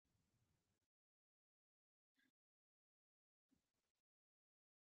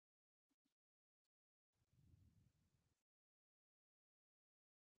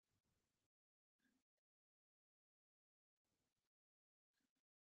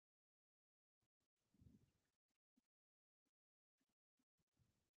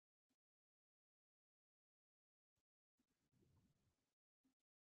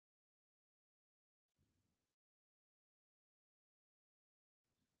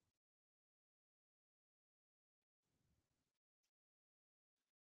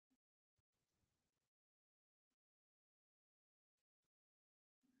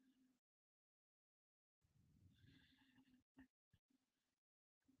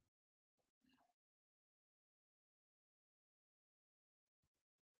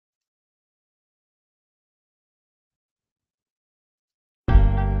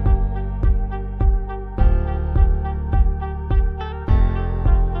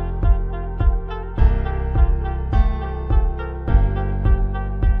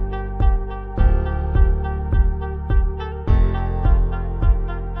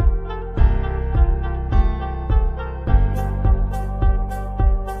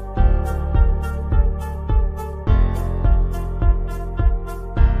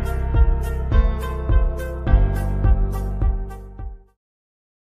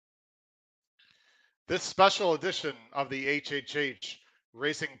This special edition of the HHH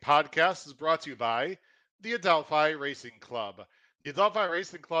Racing Podcast is brought to you by the Adelphi Racing Club. The Adelphi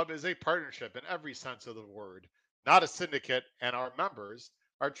Racing Club is a partnership in every sense of the word, not a syndicate, and our members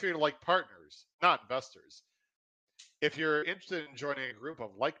are treated like partners, not investors. If you're interested in joining a group of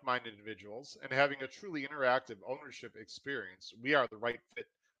like minded individuals and having a truly interactive ownership experience, we are the right fit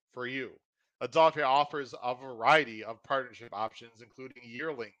for you. Adelphi offers a variety of partnership options, including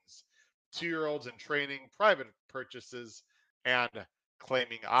yearlings, 2 year olds in training, private purchases, and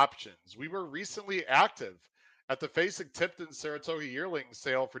claiming options. We were recently active at the Facing Tipton Saratoga yearling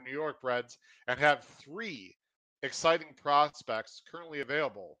sale for New York breds and have 3 exciting prospects currently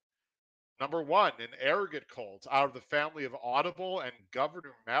available. Number one, an arrogant colt out of the family of Audible and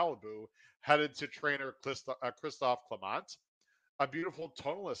Governor Malibu, headed to trainer Christophe Clement. A beautiful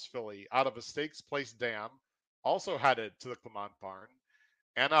toneless filly out of a stakes place dam, also headed to the Clement barn.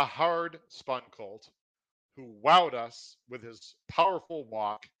 And a hard spun colt who wowed us with his powerful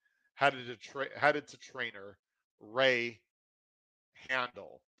walk, headed to trainer Ray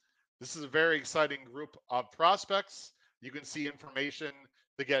Handel. This is a very exciting group of prospects. You can see information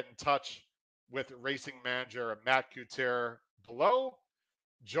to get in touch with racing manager Matt Couture below.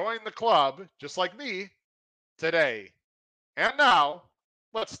 Join the club, just like me, today. And now,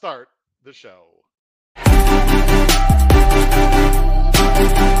 let's start the show.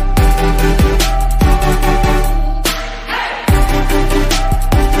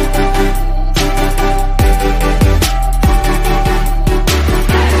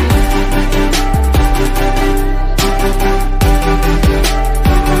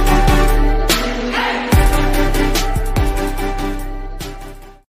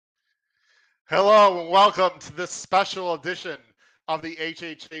 Hello and welcome to this special edition of the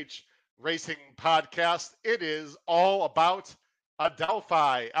HHH Racing Podcast. It is all about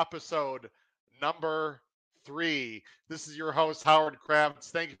Adelphi, episode number 3. This is your host, Howard Kravitz.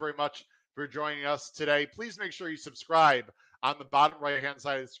 Thank you very much for joining us today. Please make sure you subscribe on the bottom right-hand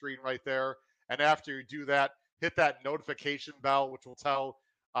side of the screen right there. And after you do that, hit that notification bell, which will tell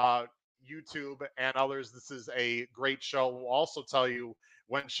YouTube and others this is a great show. We'll also tell you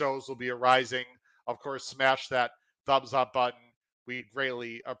when shows will be arising. Of course, smash that thumbs up button. We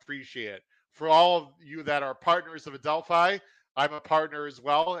greatly appreciate it. For all of you that are partners of Adelphi, I'm a partner as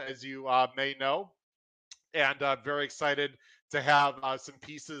well, as you may know, and very excited to have some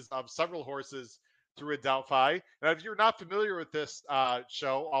pieces of several horses through Adelphi. And if you're not familiar with this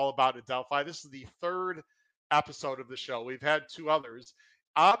show, all about Adelphi, this is the 3rd episode of the show. We've had 2 others.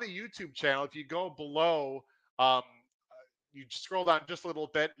 On the YouTube channel, if you go below, you scroll down just a little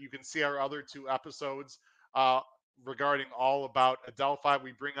bit, you can see our other 2 episodes regarding all about Adelphi.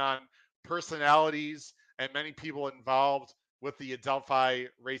 We bring on personalities and many people involved with the Adelphi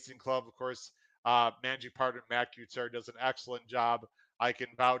Racing Club. Of course, managing partner Matt Couture does an excellent job. I can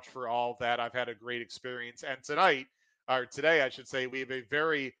vouch for all of that. I've had a great experience. And today, I should say, we have a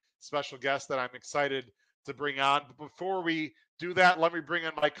very special guest that I'm excited to bring on. But before we do that, let me bring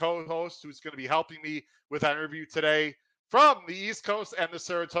in my co-host who's going to be helping me with that interview today from the East Coast and the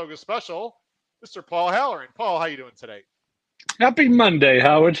Saratoga Special, Mr. Paul Halloran. Paul, how you doing today? Happy Monday,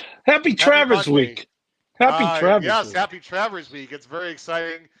 Howard. Happy Travers Week. Happy Travers Week. Happy Travers Week. It's very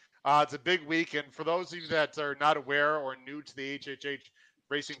exciting. It's a big week. And for those of you that are not aware or new to the HHH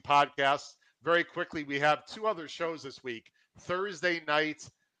Racing Podcast, very quickly, we have 2 other shows this week. Thursday night,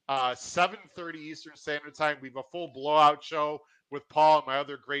 7:30 Eastern Standard Time, we have a full blowout show with Paul and my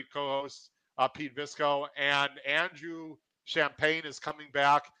other great co-host, Pete Visco, and Andrew Champagne is coming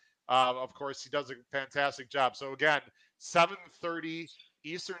back. Of course, he does a fantastic job. So again, 7:30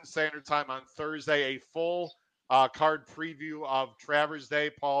 Eastern Standard Time on Thursday, a full card preview of Travers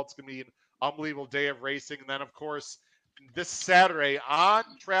Day. Paul, it's going to be an unbelievable day of racing. And then, of course, this Saturday on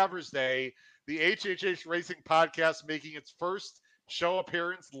Travers Day, the HHH Racing Podcast making its first show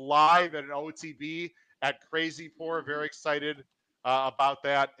appearance live at an OTB at Crazy Pour. Very excited about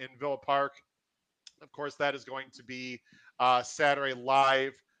that in Villa Park. Of course, that is going to be Saturday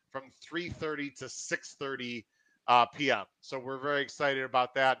live from 3:30 to 6:30 p.m. So we're very excited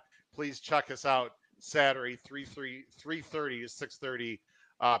about that. Please check us out Saturday, 3:30 to 6:30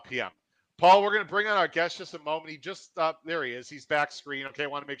 p.m. Paul, we're going to bring on our guest just a moment. He just there he is. He's back screen. Okay, I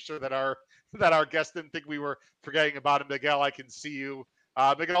want to make sure that our guest didn't think we were forgetting about him. Miguel, I can see you.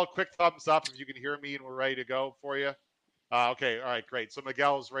 Miguel, quick thumbs up if you can hear me and we're ready to go for you. Okay, all right, great. So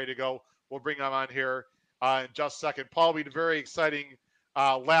Miguel is ready to go. We'll bring him on here in just a second. Paul, we had a very exciting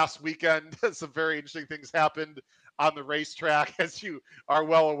last weekend. Some very interesting things happened on the racetrack, as you are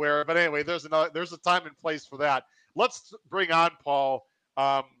well aware. But anyway, there's a time and place for that. Let's bring on Paul.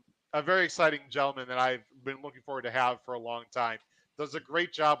 a very exciting gentleman that I've been looking forward to have for a long time. Does a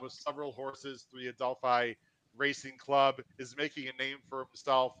great job with several horses through the Adelphi Racing Club, is making a name for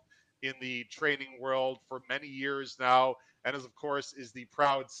himself in the training world for many years now, and of course, is the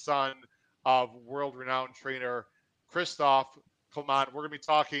proud son of world-renowned trainer Christophe Clement. We're going to be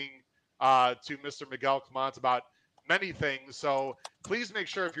talking to Mr. Miguel Clement about many things. So please make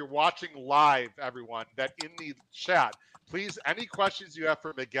sure if you're watching live, everyone, that in the chat, please, any questions you have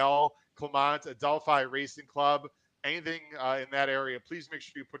for Miguel Clement, Adelphi Racing Club, anything in that area, please make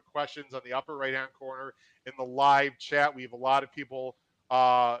sure you put questions on the upper right-hand corner in the live chat. We have a lot of people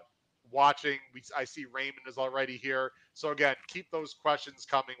watching. I see Raymond is already here. So again, keep those questions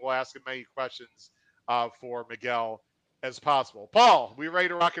coming. We'll ask as many questions for Miguel as possible. Paul, we ready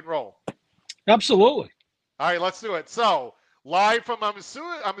to rock and roll? Absolutely. All right, let's do it. So live from, I'm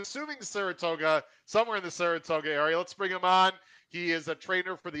assuming Saratoga, somewhere in the Saratoga area. Let's bring him on. He is a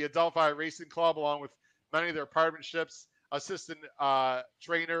trainer for the Adelphi Racing Club, along with many of their partnerships, assistant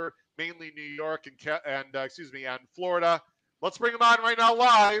trainer, mainly New York and Florida. Let's bring him on right now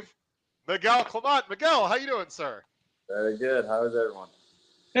live. Miguel Clement. Miguel, how you doing, sir? Very good. How is everyone?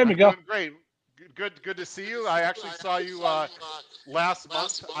 Hey, Miguel. I'm doing great. Good to see you. I actually saw you last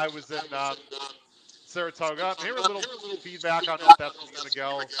month. I was in Saratoga. I'm hearing a little feedback. I don't know if that's me,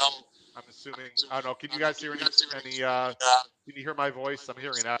 Miguel. I'm assuming. I don't know. Can you guys hear any can you hear my voice? I'm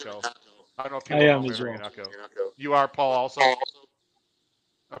hearing an echo. I don't know if people are hearing an echo. You are, Paul, also?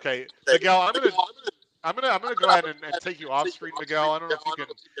 Okay. Miguel, I'm gonna go ahead and take you off screen, Miguel. I don't know if you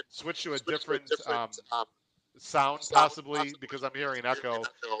can switch to a different sound possibly, because I'm hearing an echo.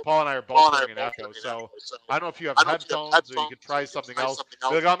 Paul and I are both hearing an echo. So I don't know if you have headphones or you could try something else.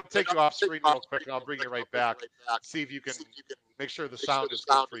 Miguel, I'm gonna take you off screen real quick and I'll bring you right back. See if you can make sure the sound is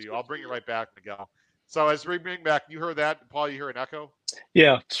good for you. I'll bring you right back, Miguel. So as we bring back, you heard that, Paul? You hear an echo?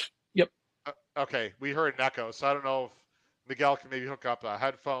 Yeah. Yep. Okay, we heard an echo. So I don't know if Miguel can maybe hook up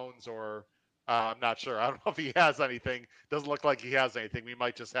headphones or I'm not sure. I don't know if he has anything. Doesn't look like he has anything. We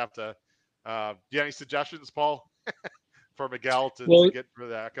might just have to. Do you have any suggestions, Paul, for Miguel to get rid of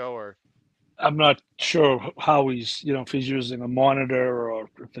the echo? Or I'm not sure how he's, if he's using a monitor or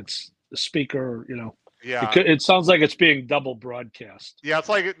if it's the speaker, Yeah. It sounds like it's being double broadcast. Yeah, it's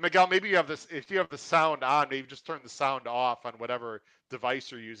like, Miguel, maybe you have this, if you have the sound on, maybe just turn the sound off on whatever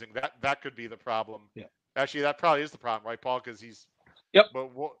device you're using. That could be the problem. Yeah. Actually, that probably is the problem, right, Paul? Because he's. Yep.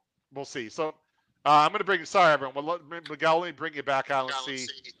 But we'll see. So I'm going to sorry, everyone. Miguel, let me bring you back on. Let's see.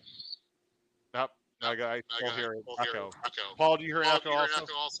 Nope. I still hear an echo. Paul, do you hear an echo also?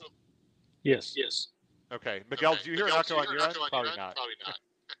 Yes. Okay. Miguel, do you hear an echo on your end? Probably not.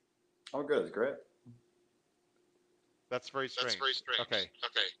 Oh, good. It's great. That's very strange. Okay.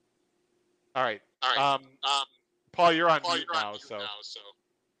 All right. Paul, you're on mute now, so.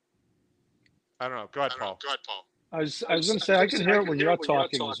 I don't know. Go ahead, Paul. I was going to say, I can hear it when you're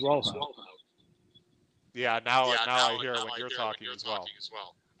talking as well, Hal. Yeah, now I hear it when you're talking as well.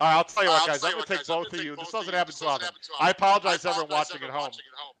 All right, I'll tell you what, guys. I'm going to take both of you. This doesn't happen too often. I apologize to everyone watching at home.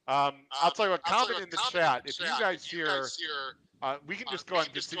 I'll tell you what, comment in the chat. If you guys hear, we can just go ahead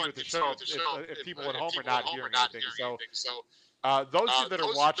and continue with the show if people at home are not hearing anything. So those of you that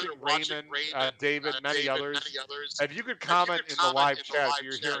are watching, Raymond, David, many others, if you could comment in the live chat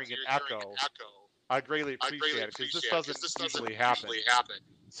if you're hearing an echo, I greatly appreciate it, because this doesn't usually happen.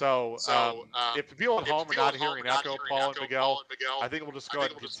 So if the people at home are not hearing an echo, Paul and Miguel, I think we'll just go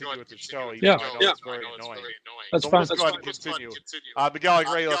ahead and continue with the show. Even though I know it's very annoying. That's so fine. We'll just go ahead and continue. Miguel,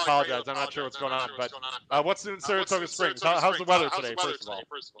 I really apologize. I'm not sure what's going on, but what's new in Saratoga Springs? How's the weather today, first of all?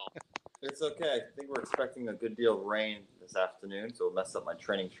 It's okay. I think we're expecting a good deal of rain this afternoon, so it'll mess up my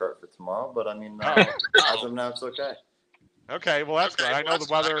training chart for tomorrow. But I mean, as of now, it's okay. Okay, well, that's good. I know the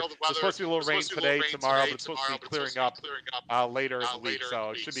weather, there's supposed to be a little rain today, tomorrow, but it's supposed to be clearing up later in the week,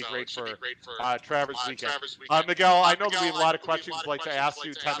 so it should be great for Travers weekend. Miguel, I know that we have a lot of questions I'd like to ask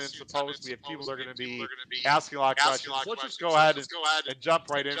you 10 minutes to post. We have people that are going to be asking a lot of questions. So let's just go ahead and jump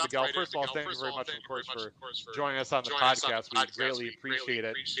right in, Miguel. First of all, thank you very much, of course, for joining us on the podcast. We greatly appreciate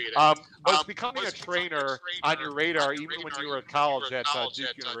it. Was becoming a trainer on your radar even when you were at college at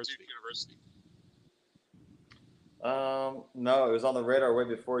Duke University? No, it was on the radar way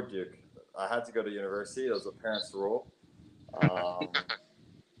before Duke. I had to go to university. It was a parent's rule.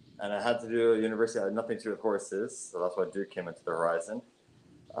 And I had to do a university that had nothing to do with horses, so that's why Duke came into the horizon.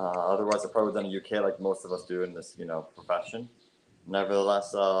 Otherwise, I probably would have done a UK like most of us do in this, profession.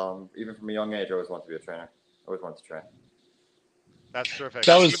 Nevertheless, even from a young age, I always wanted to be a trainer. I always wanted to train. That's terrific.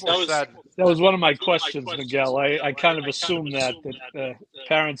 That was one of my questions, Miguel. I kind of assumed that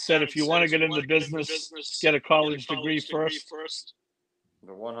parents said if you want to get into business, get a college degree first.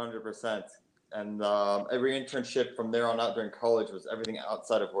 100%. And every internship from there on out during college was everything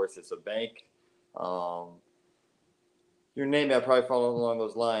outside of horses. So bank, you name it, I probably followed along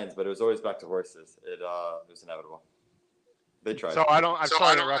those lines, but it was always back to horses. It was inevitable. They tried. So I'm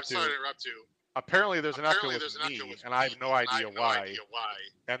sorry to interrupt you. Apparently there's an echo with me, and I have no idea why.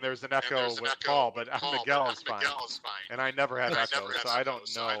 And there's an echo with Paul, but Miguel is fine. And I never have echo, so I don't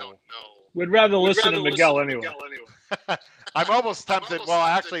know. We'd rather listen to Miguel anyway. I'm almost tempted. Well,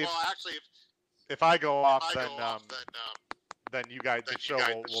 actually, if I go off, then you guys, the show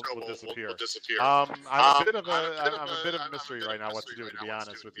will disappear. I'm a bit of a mystery right now what to do, to be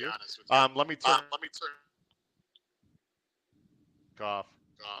honest with you. Let me turn off.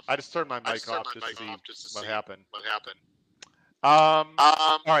 I just turned my mic off just to see what happened. All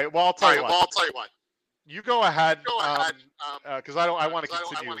right. Well, I'll tell you what. You go ahead, because I want to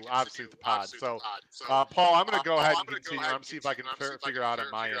continue, obviously, with the pod. So, Paul, I'm going to go ahead and continue. I'm going to see if I can figure out on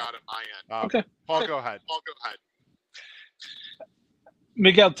my end. Okay. Paul, go ahead.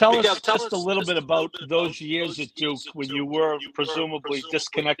 Miguel, tell us just a little bit about those years at Duke when you were presumably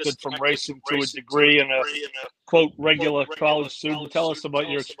disconnected from racing to a degree and a, quote, regular college student. Tell us about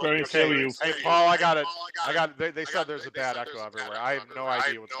your experience there. Hey, Paul, I got it. They said there's a bad echo everywhere. I have no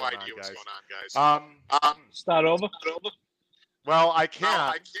idea what's going on, guys. Start over? Well, I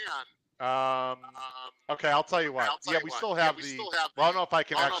can. Okay, I'll tell you what. Yeah, we still have the. Well, I don't know if I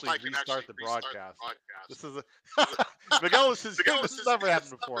can actually restart the broadcast. This is Miguel. This has never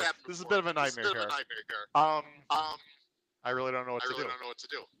happened before. This is a bit of a nightmare here. I really don't know what to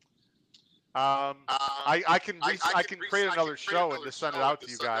do. I can create another show and just send it out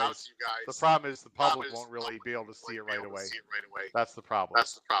to you guys. The problem is the public won't really be able to see it right away. That's the problem.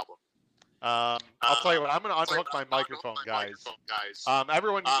 I'll tell you what. I'm going to unhook my microphone, guys.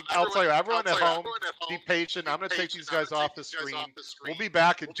 Everyone, I'll tell you, everyone at home, be patient. I'm going to take these guys off the screen. We'll be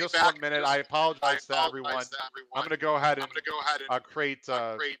back in just 1 minute. I apologize to everyone. I'm going to go ahead and create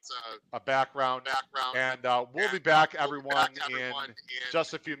a background, and we'll be back, everyone, in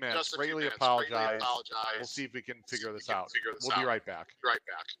just a few minutes. Greatly apologize. We'll see if we can figure this out. We'll be right back.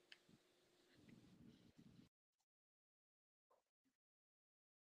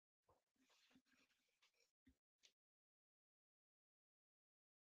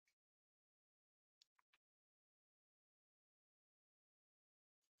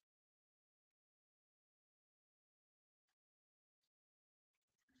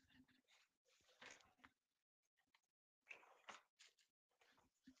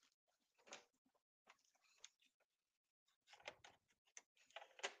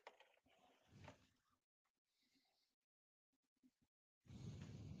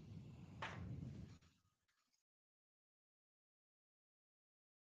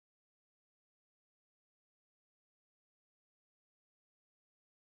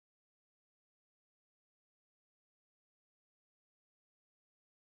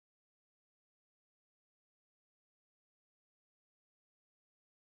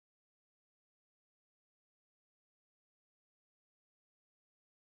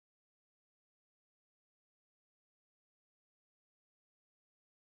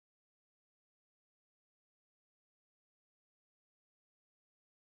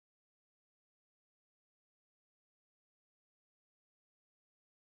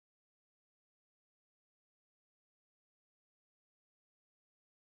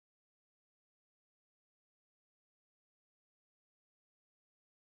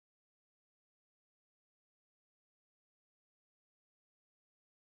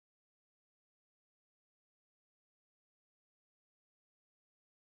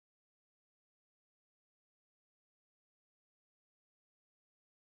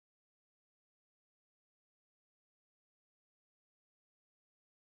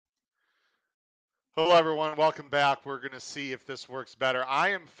 Hello, everyone. Welcome back. We're going to see if this works better. I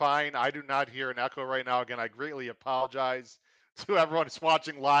am fine. I do not hear an echo right now. Again, I greatly apologize to everyone who's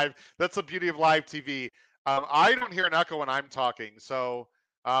watching live. That's the beauty of live TV. I don't hear an echo when I'm talking. So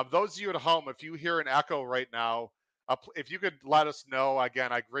those of you at home, if you hear an echo right now, if you could let us know,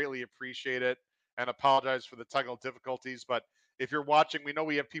 again, I greatly appreciate it and apologize for the technical difficulties. But if you're watching, we know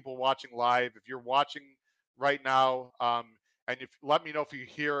we have people watching live. If you're watching right now, and let me know if you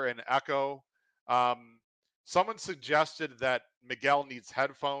hear an echo. Someone suggested that Miguel needs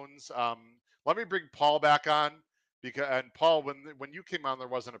headphones. Let me bring Paul back on and Paul, when you came on, there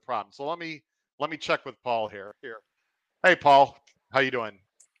wasn't a problem. So let me check with Paul here. Hey, Paul, how you doing?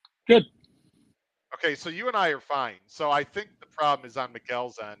 Good. Okay, so you and I are fine. So I think the problem is on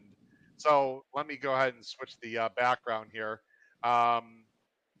Miguel's end. So let me go ahead and switch the background here.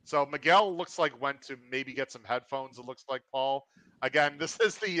 So Miguel looks like went to maybe get some headphones. It looks like, Paul. Again, this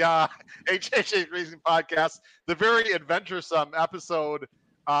is the HHH Racing Podcast, the very adventuresome episode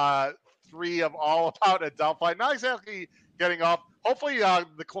 3 of All About Adelphi. Not exactly getting off. Hopefully,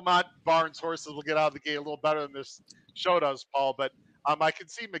 the Clement Barnes horses will get out of the gate a little better than this show does, Paul. But I can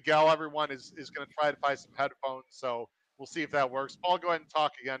see Miguel. Everyone is going to try to find some headphones, so we'll see if that works. Paul, go ahead and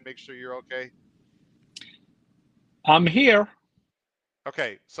talk again. Make sure you're okay. I'm here.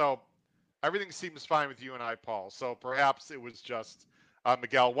 Okay, so everything seems fine with you and I, Paul. So perhaps it was just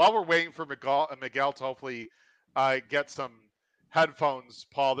Miguel. While we're waiting for Miguel to hopefully get some headphones,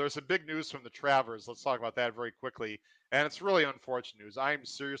 Paul, there's some big news from the Travers. Let's talk about that very quickly. And it's really unfortunate news. I am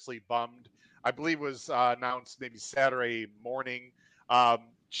seriously bummed. I believe it was announced maybe Saturday morning.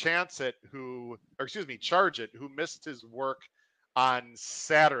 Charge It, who missed his work on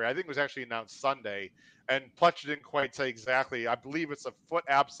Saturday. I think it was actually announced Sunday. And Pletcher didn't quite say exactly. I believe it's a foot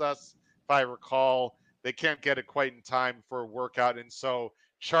abscess, if I recall. They can't get it quite in time for a workout. And so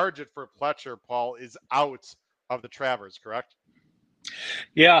Charge It for Pletcher, Paul, is out of the Travers, correct?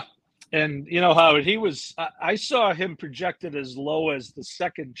 Yeah. And, Howard, I saw him projected as low as the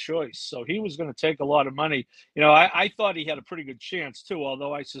second choice. So he was going to take a lot of money. I thought he had a pretty good chance, too,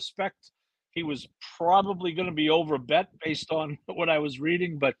 although I suspect he was probably going to be overbet based on what I was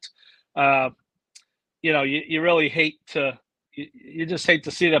reading. But, you really you just hate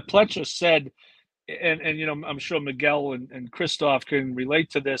to see that. Pletcher said, and I'm sure Miguel and Christoph can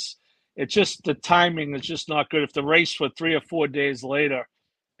relate to this. It's just the timing is just not good. If the race were 3 or 4 days later,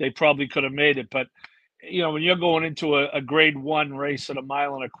 they probably could have made it. But, when you're going into a grade 1 race at 1.25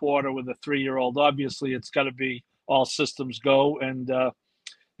 miles with a 3-year-old, obviously it's got to be all systems go. And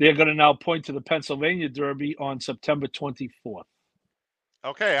they're going to now point to the Pennsylvania Derby on September 24th.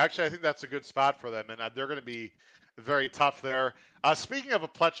 Okay, actually, I think that's a good spot for them, and they're going to be very tough there. Speaking of a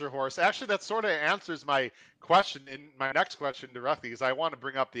Pletcher horse, actually, that sort of answers my question in my next question directly, because I want to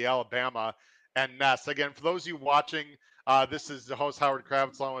bring up the Alabama and Nest. Again, for those of you watching, this is the host Howard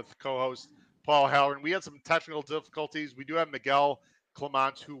Kravitz along with co-host Paul Halloran. We had some technical difficulties. We do have Miguel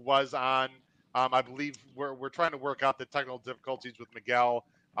Clement, who was on. I believe we're trying to work out the technical difficulties with Miguel.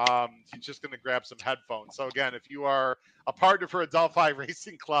 He's just going to grab some headphones. So again, if you are a partner for Adelphi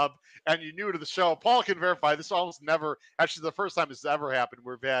Racing Club and you're new to the show, Paul can verify this almost never, actually the first time this has ever happened,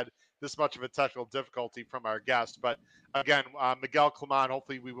 we've had this much of a technical difficulty from our guest. But again, Miguel Clement,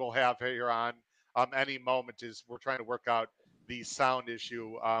 hopefully we will have here on any moment, is we're trying to work out the sound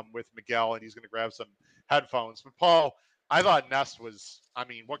issue with Miguel, and he's going to grab some headphones. But Paul, I thought Nest was,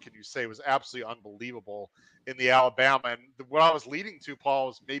 what can you say, was absolutely unbelievable in the Alabama. And what I was leading to, Paul,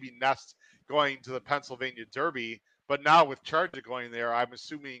 was maybe Nest going to the Pennsylvania Derby. But now with Charge It going there, I'm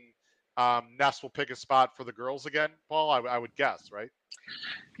assuming Nest will pick a spot for the girls again, Paul, I would guess, right?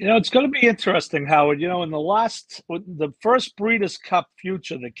 It's going to be interesting, Howard. In the first Breeders' Cup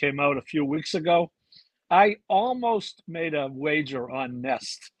Future that came out a few weeks ago, I almost made a wager on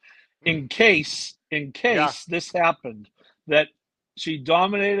Nest in case this happened, that she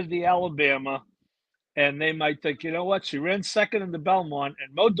dominated the Alabama, and they might think, you know what, she ran second in the Belmont,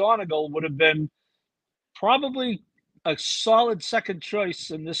 and Mo Donegal would have been probably a solid second choice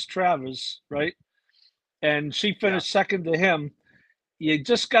in this Travers, right? And she finished second to him. You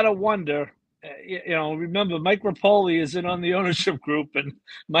just got to wonder, remember, Mike Rapoli is in on the ownership group, and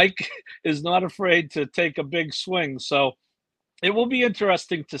Mike is not afraid to take a big swing. So it will be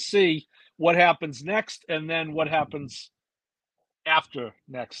interesting to see what happens next, and then what happens after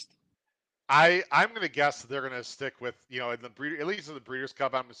next. I'm going to guess they're going to stick with, in the breeder, at least in the Breeders'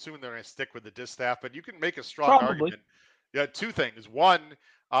 Cup, I'm assuming they're going to stick with the distaff, but you can make a strong argument. Yeah, two things. One,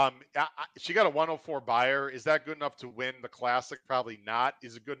 she got a 104 buyer. Is that good enough to win the Classic? Probably not.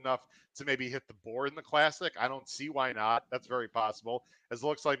 Is it good enough to maybe hit the board in the Classic? I don't see why not. That's very possible. As it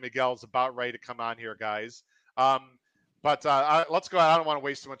looks like Miguel's about ready to come on here, guys. But let's go. I don't want to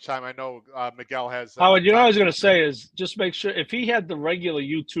waste too much time. I know Miguel has. Howard, what I was going to say is just make sure if he had the regular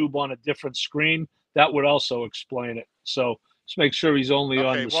YouTube on a different screen, that would also explain it. So just make sure he's only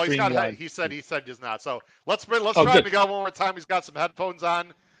on the screen. He said he's not. So let's try Miguel one more time. He's got some headphones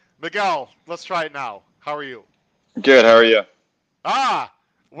on. Miguel, let's try it now. How are you? Good. How are you?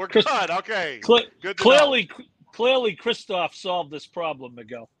 We're good. Okay. Good. Clearly, Christoph solved this problem,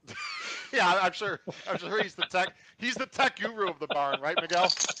 Miguel. Yeah, I'm sure he's the tech. He's the tech guru of the barn, right,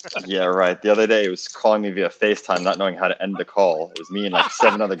 Miguel? Yeah, right. The other day, he was calling me via FaceTime, not knowing how to end the call. It was me and like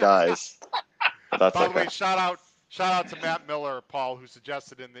 7 other guys. But that's By the way, shout out to Matt Miller, Paul, who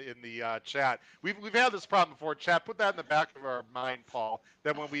suggested in the chat. We've had this problem before. Chat, put that in the back of our mind, Paul.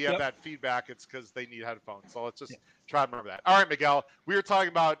 That when we have that feedback, it's because they need headphones. So let's just try to remember that. All right, Miguel. We were talking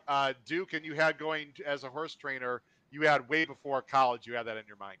about Duke, and you had going as a horse trainer you had way before college. You had that in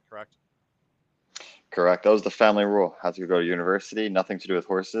your mind, correct? Correct. That was the family rule. Had to go to university, nothing to do with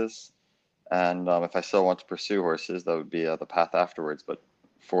horses. And if I still want to pursue horses, that would be the path afterwards. But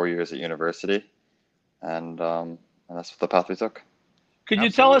 4 years at university, and that's the path we took. Could you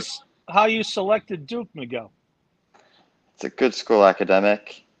tell us how you selected Duke, Miguel? It's a good school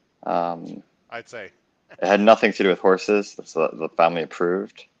academic. I'd say. It had nothing to do with horses. That's the family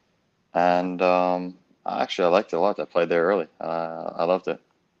approved. And actually, I liked it a lot. I played there early. I loved it.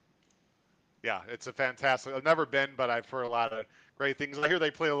 Yeah, it's a fantastic. I've never been, but I've heard a lot of great things. I hear they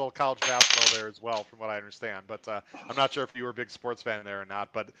play a little college basketball there as well, from what I understand. But I'm not sure if you were a big sports fan there or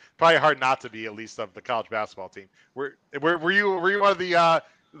not. But probably hard not to be, at least of the college basketball team. Were you one of the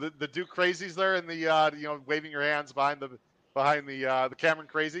Duke crazies there in the waving your hands behind the Cameron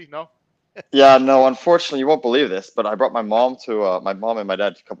crazy? No. Yeah, no. Unfortunately, you won't believe this, but I brought my mom and my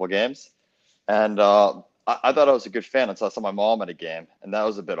dad to a couple of games, and I thought I was a good fan until I saw my mom at a game, and that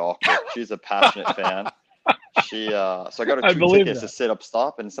was a bit awkward. She's a passionate fan. So I got her 2 tickets to sit up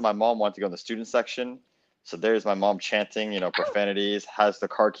top, and so my mom wanted to go in the student section. So there's my mom chanting, profanities, has the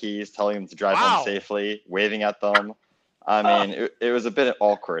car keys, telling them to drive home safely, waving at them. I mean, it was a bit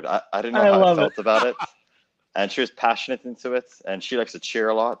awkward. I didn't know how I felt about it. And she was passionate into it, and she likes to cheer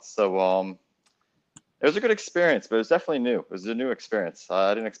a lot. So it was a good experience, but it was definitely new. It was a new experience.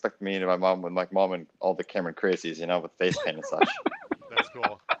 I didn't expect me and my mom and all the Cameron crazies, with face paint and such. That's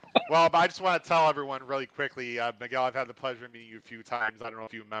cool. Well, but I just want to tell everyone really quickly, Miguel, I've had the pleasure of meeting you a few times. I don't know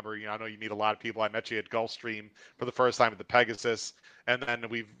if you remember. I know you meet a lot of people. I met you at Gulfstream for the first time at the Pegasus, and then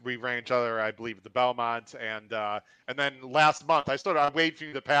we ran each other, I believe, at the Belmont, and then last month I waved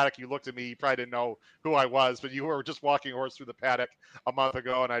through the paddock. You looked at me. You probably didn't know who I was, but you were just walking a horse through the paddock a month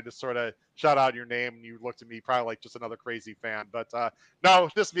ago, and I just sort of shout out your name, and you looked at me probably like just another crazy fan. But no,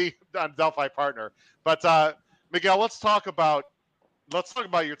 just me, Adelphi partner. But Miguel, let's talk about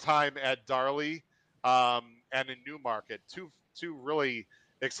your time at Darley and in Newmarket. Two really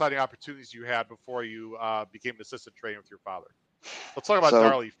exciting opportunities you had before you became an assistant trainer with your father. Let's talk about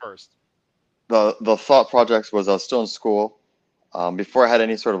Darley first. The thought project was I was still in school. Before I had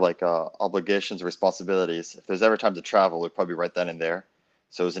any sort of obligations or responsibilities, if there's ever time to travel, it would probably be right then and there.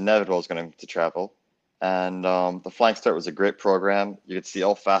 So it was inevitable I was going to travel. And the Flying Start was a great program. You could see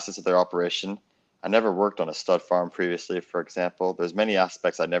all facets of their operation. I never worked on a stud farm previously, for example. There's many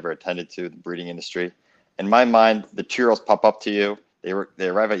aspects I never attended to, the breeding industry. In my mind, the 2-year-olds pop up to you. They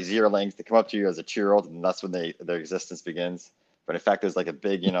arrive at yearlings. They come up to you as a 2-year-old, and that's when their existence begins. But in fact, there's like a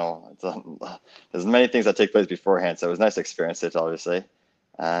big, there's many things that take place beforehand. So it was nice to experience it, obviously.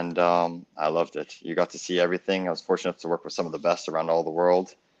 And I loved it. You got to see everything. I was fortunate to work with some of the best around all the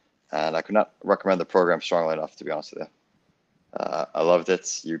world. And I could not recommend the program strongly enough, to be honest with you. I loved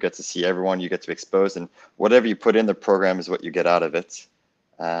it. You get to see everyone, you get to expose, and whatever you put in the program is what you get out of it.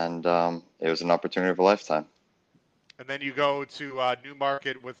 And it was an opportunity of a lifetime. And then you go to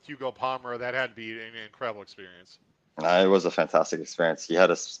Newmarket with Hugo Palmer. That had to be an incredible experience. It was a fantastic experience. He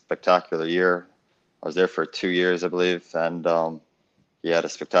had a spectacular year. I was there for 2 years, I believe, and he had a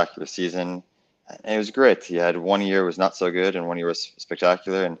spectacular season. And it was great. He had 1 year was not so good, and 1 year was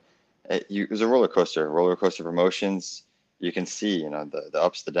spectacular. And it was a roller coaster of emotions. You can see, the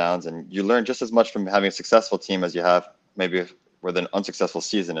ups, the downs, and you learn just as much from having a successful team as you have maybe with an unsuccessful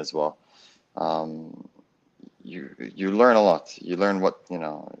season as well. You learn a lot. You learn what,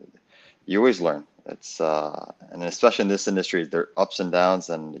 you always learn. It's and especially in this industry, there are ups and downs,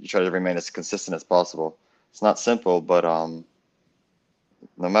 and you try to remain as consistent as possible. It's not simple, but no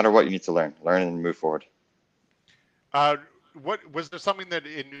matter what, you need to learn and move forward. What was there something that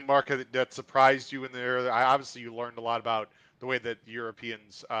in Newmarket that surprised you in there? Obviously, you learned a lot about the way that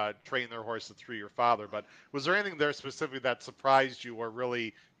Europeans train their horses through your father, but was there anything there specifically that surprised you or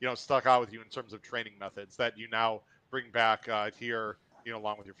really, stuck out with you in terms of training methods that you now bring back here,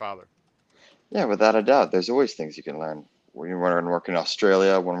 along with your father? Yeah, without a doubt. There's always things you can learn. When you're working in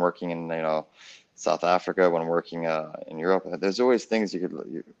Australia, when working in South Africa, when working in Europe, there's always things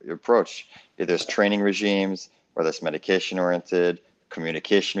you approach. Either there's training regimes, whether it's medication oriented,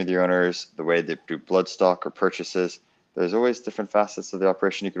 communication with your owners, the way they do bloodstock or purchases. There's always different facets of the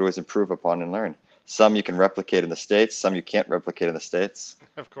operation you could always improve upon and learn. Some you can replicate in the States, some you can't replicate in the States.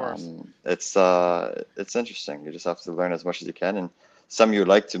 Of course. It's interesting. You just have to learn as much as you can, and some you would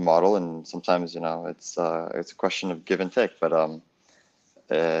like to model, and sometimes it's a question of give and take. But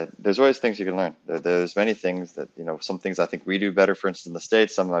there's always things you can learn. There's many things that some things I think we do better, for instance, in the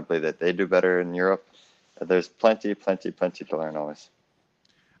States. Some I believe that they do better in Europe. There's plenty to learn always.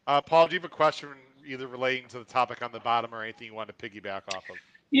 Paul, do you have a question either relating to the topic on the bottom or anything you want to piggyback off of?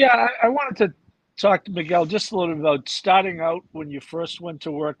 Yeah, I wanted to talk to Miguel just a little bit about starting out when you first went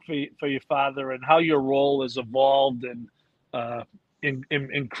to work for your father and how your role has evolved and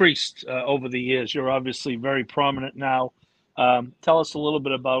increased over the years. You're obviously very prominent now. Tell us a little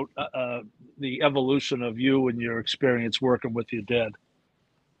bit about the evolution of you and your experience working with your dad.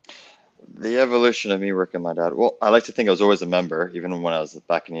 The evolution of me working with my dad. Well, I like to think I was always a member, even when I was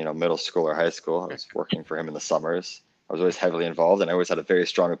back in, middle school or high school. I was working for him in the summers. I was always heavily involved, and I always had a very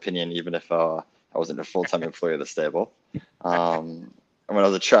strong opinion, even if I wasn't a full-time employee of the stable. And when I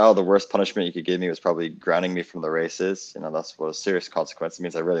was a child, the worst punishment you could give me was probably grounding me from the races. That's what a serious consequence. It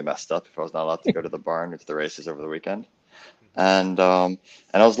means I really messed up if I was not allowed to go to the barn or to the races over the weekend. And I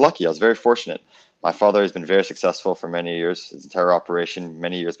was lucky. I was very fortunate. My father has been very successful for many years, his entire operation,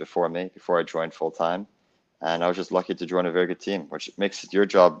 many years before me, before I joined full time. And I was just lucky to join a very good team, which makes your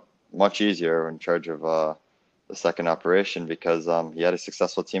job much easier in charge of the second operation because he had a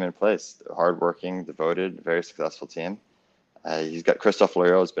successful team in place, hardworking, devoted, very successful team. He's got Christophe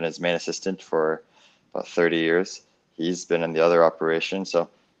Loyot has been his main assistant for about 30 years. He's been in the other operation, so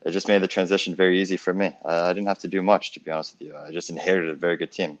it just made the transition very easy for me. I didn't have to do much, to be honest with you. I just inherited a very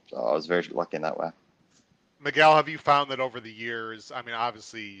good team, so I was very lucky in that way. Miguel, have you found that over the years, I mean,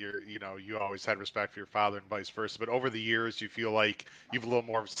 obviously you always had respect for your father and vice versa, but over the years you feel like you've a little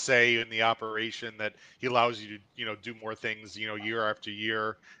more say in the operation, that he allows you to, do more things, year after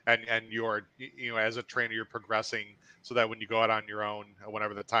year, and you're, as a trainer, you're progressing so that when you go out on your own,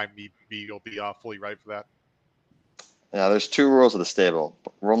 whenever the time need be, you'll be fully right for that. Yeah, there's two rules of the stable.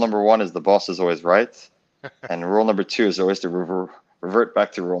 Rule number one is the boss is always right, and rule number two is always to revert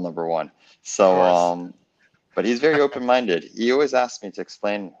back to rule number one. So, but he's very open-minded. He always asks me to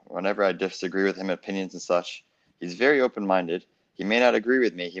explain whenever I disagree with him, opinions and such. He's very open-minded. He may not agree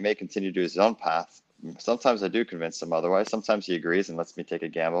with me. He may continue to do his own path. Sometimes I do convince him otherwise. Sometimes he agrees and lets me take a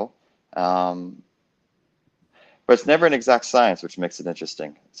gamble. But it's never an exact science, which makes it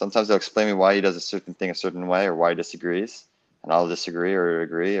interesting. Sometimes he'll explain me why he does a certain thing a certain way or why he disagrees, and I'll disagree or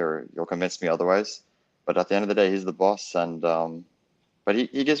agree, or he'll convince me otherwise. But at the end of the day, he's the boss, and but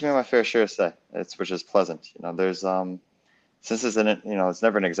he gives me my fair share of say, which is pleasant. There's since it's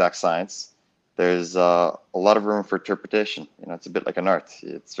never an exact science. There's a lot of room for interpretation. It's a bit like an art.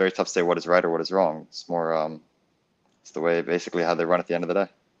 It's very tough to say what is right or what is wrong. It's more it's the way basically how they run at the end of the day.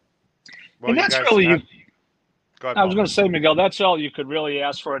 Well, and that's really you. Go ahead, I was going to say, Miguel, that's all you could really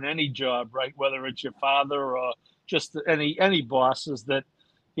ask for in any job, right? Whether it's your father or just any boss, is that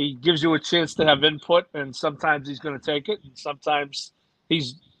he gives you a chance to have input, and sometimes he's going to take it, and sometimes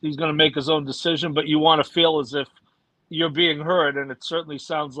he's going to make his own decision. But you want to feel as if you're being heard, and it certainly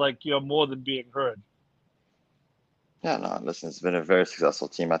sounds like you're more than being heard. Yeah, no, listen, it's been a very successful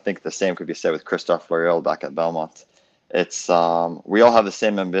team. I think the same could be said with Christophe Loyot back at Belmont. It's we all have the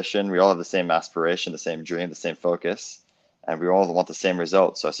same ambition, we all have the same aspiration, the same dream, the same focus, and we all want the same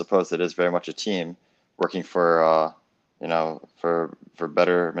results. So I suppose it is very much a team working for for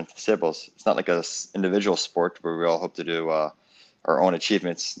betterment of the stables. It's not like a individual sport where we all hope to do our own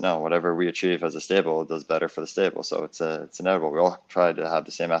achievements. No, whatever we achieve as a stable does better for the stable. So it's inevitable. We all try to have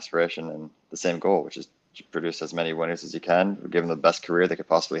the same aspiration and the same goal, which is to produce as many winners as you can, give them the best career they could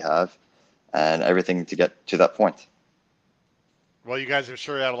possibly have, and everything to get to that point. Well, you guys have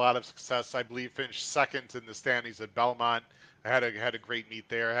sure had a lot of success. I believe finished second in the standings at Belmont. I had a great meet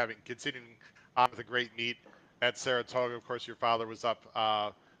there. Continuing on with a great meet at Saratoga. Of course, your father was up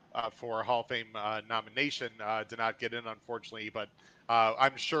for a Hall of Fame nomination. Did not get in, unfortunately, but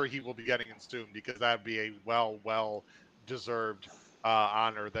I'm sure he will be getting in soon because that would be a well deserved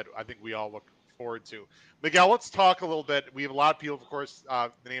honor that I think we all look forward to. Miguel, let's talk a little bit. We have a lot of people, of course.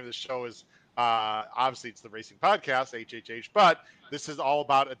 The name of the show is obviously it's the Racing Podcast, HHH, but this is all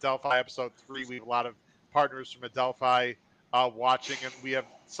about Adelphi episode 3. We have a lot of partners from Adelphi watching, and we have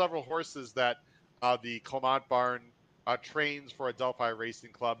several horses that the Clement barn trains for Adelphi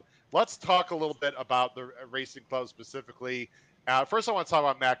Racing Club. Let's talk a little bit about the racing club specifically. First, I want to talk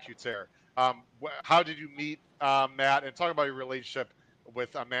about Matt Couture. How did you meet Matt, and talk about your relationship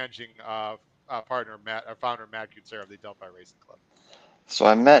with managing partner founder Matt Couture of the Adelphi Racing Club? So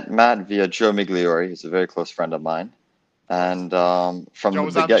I met Matt via Joe Migliori. He's a very close friend of mine, and from Joe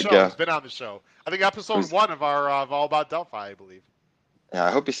was the on the get-go, show. He's been on the show. I think episode 1 of our All About Delphi, I believe. Yeah,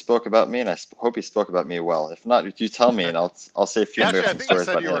 I hope he spoke about me, and I hope he spoke about me well. If not, you tell me, and I'll say a few Actually, I think I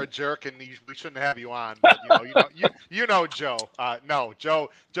said you were a jerk, and we shouldn't have you on. But you know Joe. No, Joe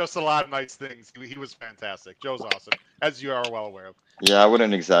said a lot of nice things. He was fantastic. Joe's awesome, as you are well aware of. Yeah, I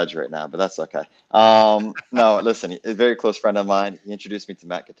wouldn't exaggerate now, but that's okay. No, listen, he's a very close friend of mine. He introduced me to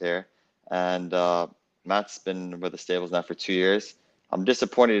Matt Couture, and Matt's been with the stables now for 2 years. I'm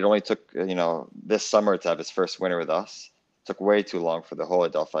disappointed it only took, this summer to have his first winter with us. It took way too long for the whole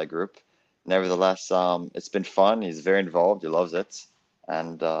Adelphi group. Nevertheless, it's been fun. He's very involved. He loves it.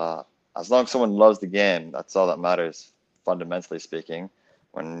 And as long as someone loves the game, that's all that matters, fundamentally speaking.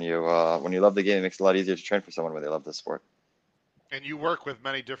 When you love the game, it makes it a lot easier to train for someone when they love the sport. And you work with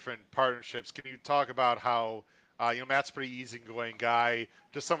many different partnerships. Can you talk about how Matt's a pretty easygoing guy?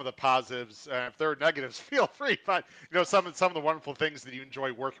 Just some of the positives. If there are negatives, feel free. But some of the wonderful things that you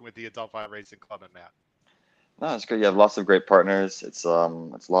enjoy working with the Adelphi Racing Club and Matt. No, it's great. You have lots of great partners. It's a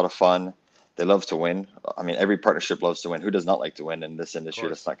lot of fun. They love to win. I mean, every partnership loves to win. Who does not like to win in this industry?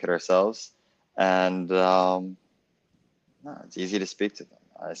 Let's not kid ourselves. And no, it's easy to speak to them.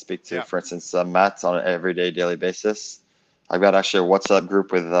 I speak to, for instance, Matt on an everyday, daily basis. I've got actually a WhatsApp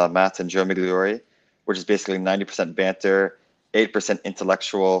group with Matt and Joe Migliori, which is basically 90% banter, 8%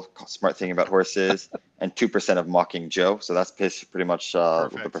 intellectual, smart thinking about horses, and 2% of mocking Joe. So that's pretty much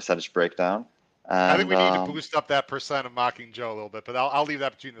the percentage breakdown. And, I think we need to boost up that percent of mocking Joe a little bit, but I'll leave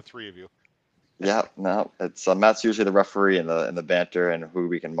that between the three of you. Yeah, no, it's Matt's usually the referee in the banter and who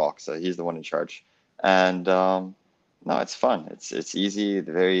we can mock, so he's the one in charge. And no, it's fun. It's easy,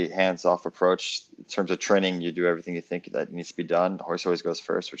 the very hands-off approach. In terms of training, you do everything you think that needs to be done. The horse always goes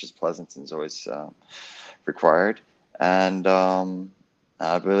first, which is pleasant and is always required. And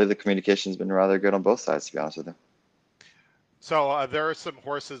I believe the communication's been rather good on both sides, to be honest with you. So there are some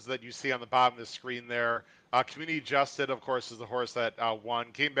horses that you see on the bottom of the screen there. Community Adjusted, of course, is the horse that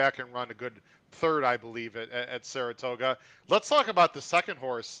won. Came back and run a good third, I believe, at Saratoga. Let's talk about the second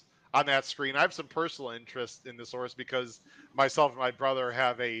horse on that screen. I have some personal interest in this horse because myself and my brother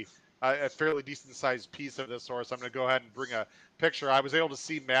have a fairly decent-sized piece of this horse. I'm going to go ahead and bring a picture. I was able to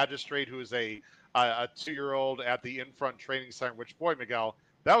see Magistrate, who is a 2-year-old at the In-Front Training Center, which, boy, Miguel,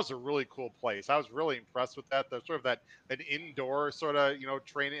 that was a really cool place. I was really impressed with that. There's sort of an indoor sort of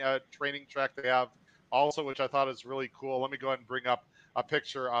training track they have also, which I thought is really cool. Let me go ahead and bring up a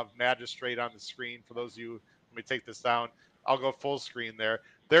picture of Magistrate on the screen for those of you. Let me take this down. I'll go full screen there.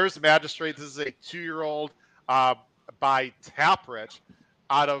 There's Magistrate. This is a 2-year-old by Taprich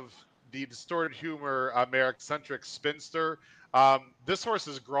out of the Distorted Humor Merrick-centric Spinster. This horse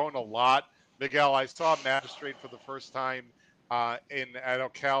has grown a lot. Miguel, I saw Magistrate for the first time at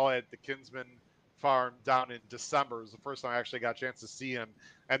Ocala at the Kinsman Farm down in December. It was the first time I actually got a chance to see him.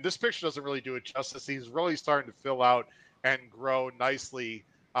 And this picture doesn't really do it justice. He's really starting to fill out and grow nicely.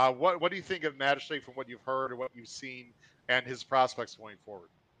 What do you think of Magistrate from what you've heard or what you've seen and his prospects going forward?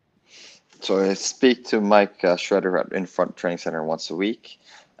 So I speak to Mike Schroeder at In-Front Training Center once a week,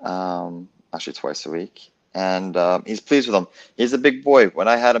 actually twice a week. And he's pleased with him. He's a big boy. When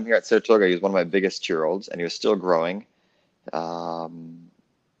I had him here at Saratoga, he was one of my biggest 2-year-olds, and he was still growing.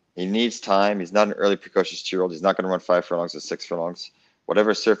 He needs time. He's not an early precocious 2-year-old. He's not going to run 5 furlongs or 6 furlongs.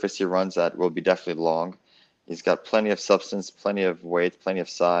 Whatever surface he runs at will be definitely long. He's got plenty of substance, plenty of weight, plenty of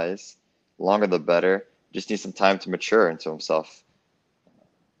size. Longer the better. Just needs some time to mature into himself.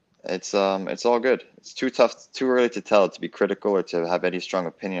 It's all good. It's too early to tell, to be critical or to have any strong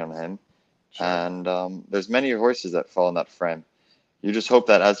opinion on him. Sure. And there's many horses that fall in that frame. You just hope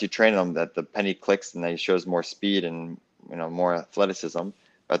that as you train them, that the penny clicks and that he shows more speed and more athleticism.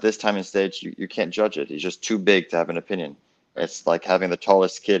 But at this time and stage, you can't judge it. He's just too big to have an opinion. It's like having the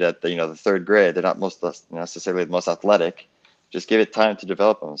tallest kid at the 3rd grade. They're not necessarily the most athletic. Just give it time to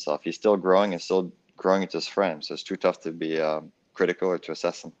develop himself. He's still growing and still growing into his frame. So it's too tough to be critical or to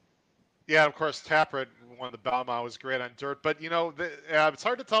assess him. Yeah, of course, Taprich won the Belmont, was great on dirt. But, it's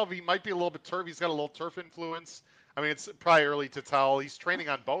hard to tell if he might be a little bit turf. He's got a little turf influence. I mean, it's probably early to tell. He's training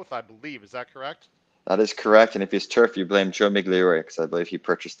on both, I believe. Is that correct? That is correct. And if he's turf, you blame Joe Migliori because I believe he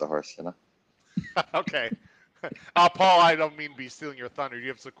purchased the horse, Okay. Paul, I don't mean to be stealing your thunder. You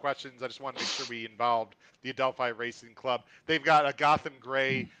have some questions. I just want to make sure we involved the Adelphi Racing Club. They've got a Gotham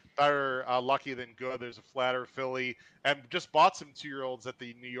Gray, Better Lucky Than Good. There's a Flatter Filly, and just bought some 2-year-olds at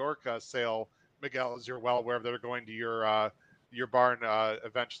the New York sale. Miguel, as you're well aware of, that are going to your barn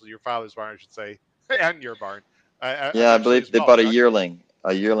eventually, your father's barn, I should say, and your barn. Yeah, I believe they bought a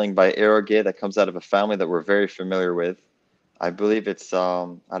yearling by Arrogate that comes out of a family that we're very familiar with. I believe it's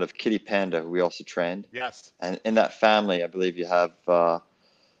out of Kitty Panda, who we also trained. Yes. And in that family, I believe you have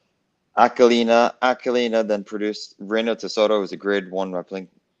Acalina. Acalina then produced Reino Tesoro, who was a grade 1, I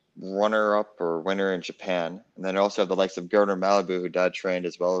think, runner-up or winner in Japan. And then also have the likes of Governor Malibu, who Dad trained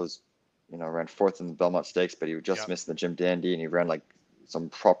as well as, ran 4th in the Belmont Stakes, but he just missed the Jim Dandy, and he ran like some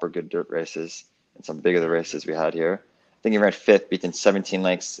proper good dirt races and some big of the races we had here. I think he ran 5th, beaten 17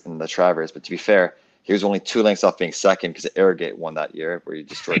 lengths in the Travers. But to be fair, he was only 2 lengths off being 2nd because Arrogate won that year, where he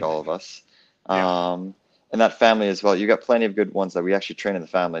destroyed all of us. in that family as well. You got plenty of good ones that we actually train in the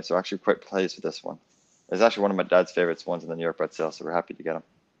family. So actually quite pleased with this one. It's actually one of my dad's favorites ones in the New York bred sale. So we're happy to get him.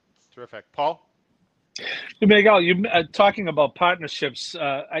 Terrific. Paul? Miguel, you talking about partnerships.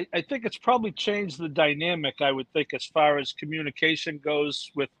 I think it's probably changed the dynamic, I would think, as far as communication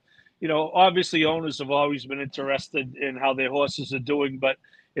goes with, obviously owners have always been interested in how their horses are doing, but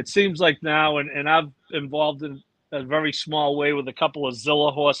it seems like now, and I've involved in a very small way with a couple of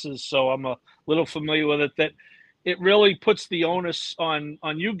Zilla horses, so I'm a little familiar with it, that it really puts the onus on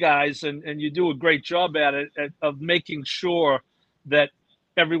you guys, and you do a great job at it, of making sure that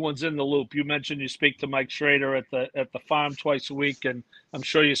everyone's in the loop. You mentioned you speak to Mike Schrader at the farm twice a week, and I'm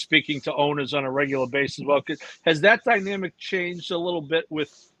sure you're speaking to owners on a regular basis. Well, has that dynamic changed a little bit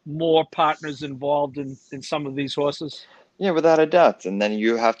with more partners involved in some of these horses? Yeah, without a doubt. And then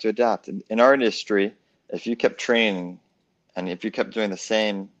you have to adapt. In our industry, if you kept training and if you kept doing the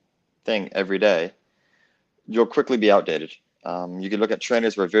same thing every day, you'll quickly be outdated. You can look at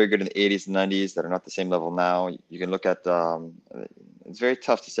trainers who are very good in the 80s and 90s that are not the same level now. You can look at, it's very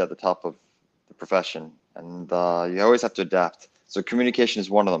tough to stay at the top of the profession, and you always have to adapt. So communication is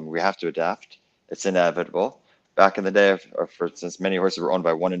one of them. We have to adapt. It's inevitable. Back in the day, for instance, many horses were owned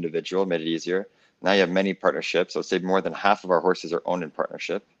by one individual, made it easier. Now you have many partnerships. I would say more than half of our horses are owned in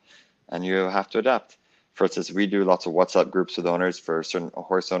partnership, and you have to adapt. For instance, we do lots of WhatsApp groups with owners for certain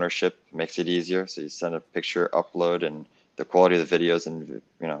horse ownership. Makes it easier. So you send a picture, upload, and the quality of the videos, and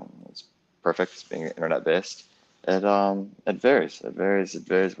it's perfect. It's being internet based. It varies. It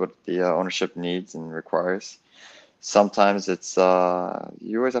varies what the ownership needs and requires. Sometimes it's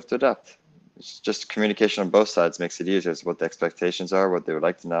you always have to adapt. It's just communication on both sides makes it easier. It's what the expectations are, what they would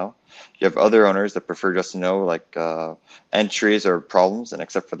like to know. You have other owners that prefer just to know like entries or problems, and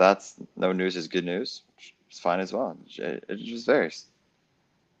except for that, no news is good news. It's fine as well. It just varies.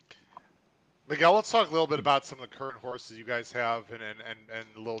 Miguel, let's talk a little bit about some of the current horses you guys have, and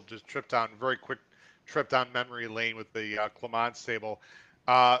a little just very quick trip down memory lane with the Clement stable.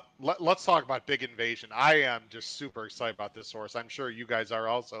 Let's talk about Big Invasion. I am just super excited about this horse. I'm sure you guys are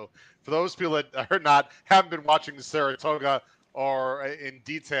also. For those people that haven't been watching the Saratoga or in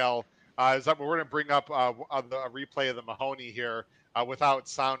detail, is that we're going to bring up a replay of the Mahoney here without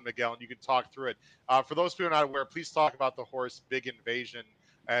sound, Miguel, and you can talk through it. For those people not aware, please talk about the horse Big Invasion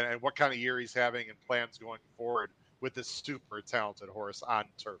and what kind of year he's having and plans going forward with this super talented horse on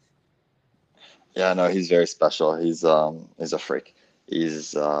turf. Yeah, no, he's very special. He's a freak.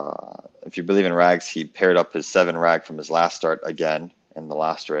 He's if you believe in rags, he paired up his 7 rag from his last start again in the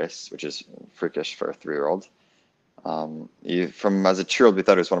last race, which is freakish for a 3-year-old. From as a 2-year-old, we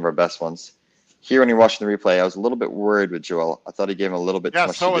thought it was one of our best ones. Here, when you're watching the replay, I was a little bit worried with Joel. I thought he gave him a little bit too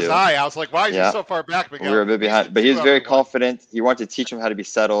much to do. Yeah, so was I. I was like, why is he so far back, Miguel? We were a bit behind, but he was very confident. He wanted to teach him how to be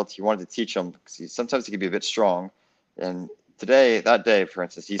settled. He wanted to teach him, because sometimes he could be a bit strong. And that day, for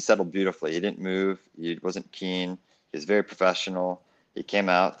instance, he settled beautifully. He didn't move. He wasn't keen. He was very professional. He came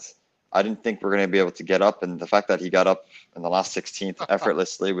out. I didn't think we were going to be able to get up, and the fact that he got up in the last 16th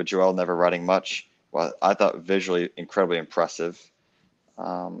effortlessly with Joel never riding much, well, I thought visually incredibly impressive.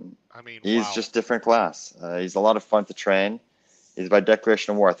 He's just different class. He's a lot of fun to train. He's by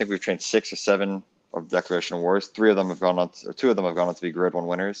declaration of war. I think we've trained 6 or 7 of declaration of wars. 2 of them have gone on to be Grade 1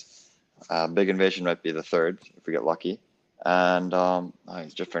 winners. Big Invasion might be the 3rd if we get lucky. And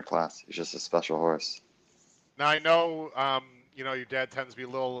he's different class. He's just a special horse. Now I know, your dad tends to be a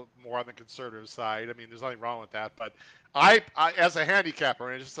little more on the conservative side. I mean, there's nothing wrong with that. But I as a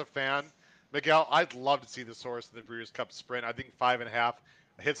handicapper and just a fan, Miguel, I'd love to see this horse in the Breeders' Cup Sprint. I think 5.5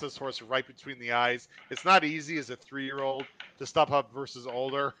 hits this horse right between the eyes. It's not easy as a 3-year-old to step up versus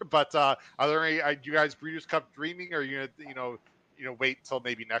older. But are there any? You guys Breeders' Cup dreaming, or are you gonna wait until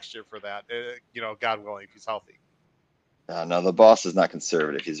maybe next year for that? God willing, if he's healthy. No, the boss is not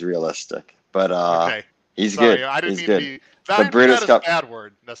conservative. He's realistic, but okay. He's Sorry, good. I didn't he's mean good. To be. The Breeders' Cup, bad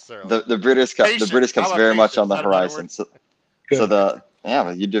word necessarily. The Breeders' Cup, Patient. the Breeders' Cup's very much on the horizon. Good.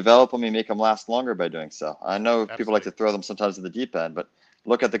 You develop them, you make them last longer by doing so. I know Absolutely. people like to throw them sometimes in the deep end, but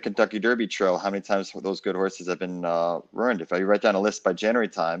look at the Kentucky Derby trail. How many times those good horses have been ruined? If you write down a list by January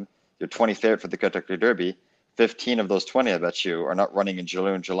time, your 20 favorite for the Kentucky Derby, 15 of those 20, I bet you, are not running in June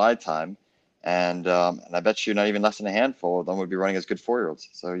and July time. And I bet you not even less than a handful of them would be running as good 4-year-olds.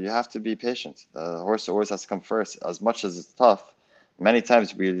 So you have to be patient. The horse always has to come first. As much as it's tough, many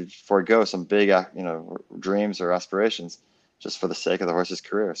times we forego some big, dreams or aspirations just for the sake of the horse's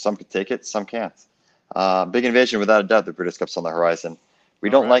career. Some could take it, some can't. Big Invasion, without a doubt, the Breeders' Cup's on the horizon. We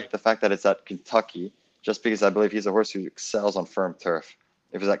don't like the fact that it's at Kentucky, just because I believe he's a horse who excels on firm turf.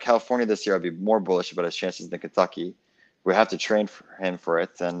 If it was at California this year, I'd be more bullish about his chances than Kentucky. We have to train for him for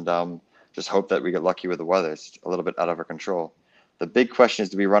it, and just hope that we get lucky with the weather. It's a little bit out of our control. The big question is,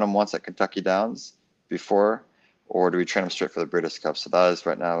 do we run them once at Kentucky Downs before, or do we train them straight for the British Cup? So that is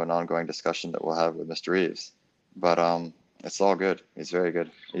right now an ongoing discussion that we'll have with Mr. Reeves. But it's all good. He's very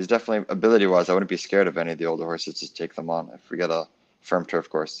good. He's definitely, ability-wise, I wouldn't be scared of any of the older horses. Just take them on if we get a firm turf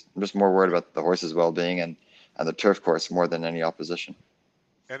course. I'm just more worried about the horse's well-being and the turf course more than any opposition.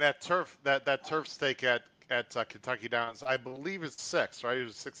 And that turf stake at Kentucky Downs, I believe is 6, right? It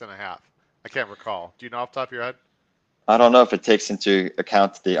was 6.5. I can't recall. Do you know off the top of your head? I don't know if it takes into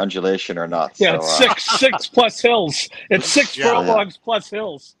account the undulation or not. Yeah, so, it's six plus hills. It's 6 furlongs plus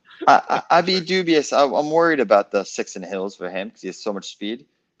hills. I'd be dubious. I'm worried about the 6 in hills for him because he has so much speed.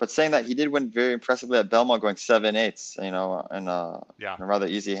 But saying that, he did win very impressively at Belmont, going 7/8, and a rather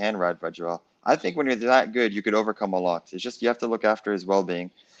easy hand ride by Joel. I think when you're that good, you could overcome a lot. It's just you have to look after his well-being.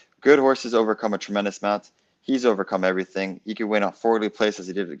 Good horses overcome a tremendous amount. He's overcome everything. He could win a forwardly place as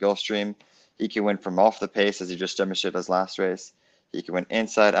he did at Gulfstream. He can win from off the pace as he just demonstrated his last race. He can win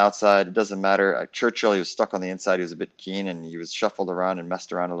inside, outside. It doesn't matter. At Churchill, he was stuck on the inside. He was a bit keen, and he was shuffled around and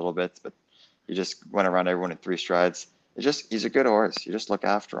messed around a little bit, but he just went around everyone in 3 strides. He's a good horse. You just look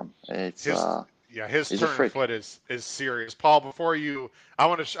after him. His turn foot is serious. Paul, before I'm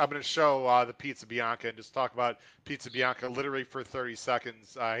going to show the Pizza Bianca and just talk about Pizza Bianca literally for 30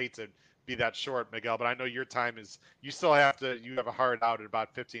 seconds. I hate to be that short, Miguel, but I know your time is. You have a hard out at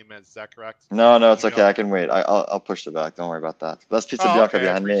about 15 minutes. Is that correct? No, it's okay. I can wait. I'll push it back. Don't worry about that. That's Pizza Bianca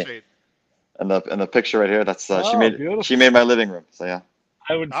behind me. And the picture right here. That's she made my living room. So yeah.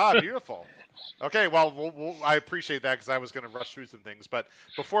 Beautiful. Okay, well, I appreciate that because I was going to rush through some things. But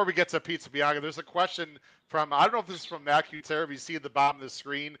before we get to Pizza Bianca, there's a question from, I don't know if this is from Matthew Terry, if you see at the bottom of the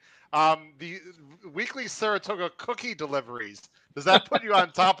screen. The weekly Saratoga cookie deliveries, does that put you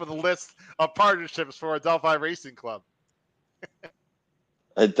on top of the list of partnerships for Adelphi Racing Club?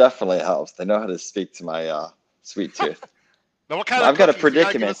 It definitely helps. They know how to speak to my sweet tooth. Now, what kind I've of got a cookies? You gotta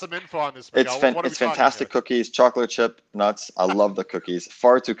predicament. give us some info on this, Miguel. It's fantastic cookies, chocolate chip, nuts. I love the cookies.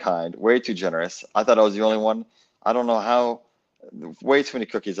 Far too kind, way too generous. I thought I was the only one. I don't know how. Way too many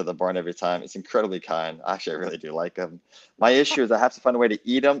cookies at the barn every time. It's incredibly kind. Actually, I really do like them. My issue is I have to find a way to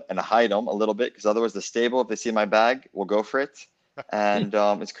eat them and hide them a little bit because otherwise the stable, if they see my bag, will go for it. And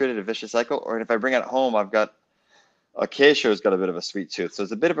it's created a vicious cycle. Or if I bring it home, I've got Acacia's got a bit of a sweet tooth, so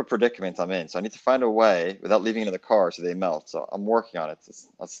it's a bit of a predicament I'm in. So I need to find a way without leaving it in the car so they melt. So I'm working on it.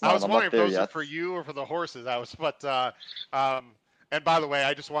 I was wondering if those are for you or for the horses. And by the way,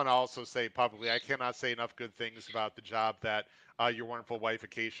 I just want to also say publicly, I cannot say enough good things about the job that your wonderful wife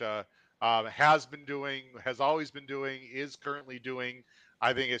Acacia has been doing, has always been doing, is currently doing.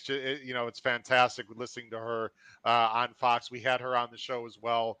 I think it's just it's fantastic listening to her on Fox. We had her on the show as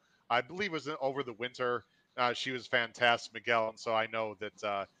well. I believe it was over the winter. She was fantastic, Miguel, and so I know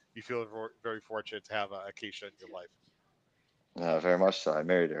that you feel very fortunate to have Acacia in your life. Very much so. I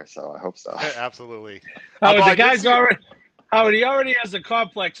married her, so I hope so. Absolutely. The guy's he already has a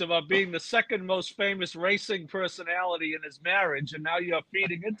complex about being the second most famous racing personality in his marriage, and now you're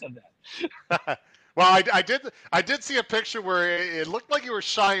feeding into that. Well, I did see a picture where it looked like you were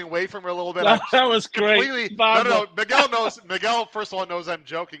shying away from her a little bit. That was great. No. Miguel, first of all, knows I'm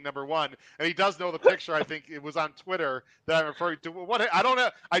joking, number one, and he does know the picture. I think it was on Twitter that I'm referring to. I don't know.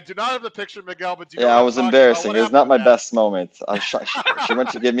 I do not have the picture, Miguel, but I was embarrassing. It was not my best moment. She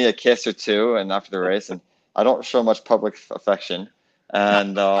went to give me a kiss or two, and after the race, and I don't show much public affection,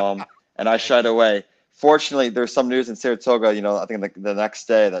 and I shied away. Fortunately, there's some news in Saratoga, I think the next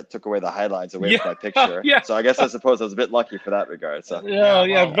day that took away the highlights away from my picture. Yeah. So I suppose I was a bit lucky for that regard. So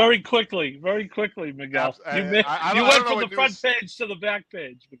very quickly, Miguel. You went from the front page to the back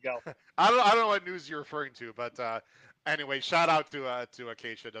page, Miguel. I don't know what news you're referring to, but anyway, shout out to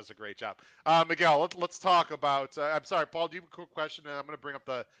Acacia, does a great job. Miguel, let's talk about. I'm sorry, Paul. Do you have a quick question? And I'm going to bring up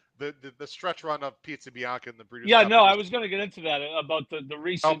the stretch run of Pizza Bianca and the Breeders' Cup. I was going to get into that about the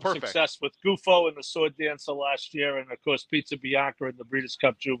recent success with Gufo and the Sword Dancer last year, and of course Pizza Bianca and the Breeders'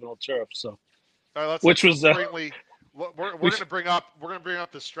 Cup Juvenile Turf. So, we're going to bring up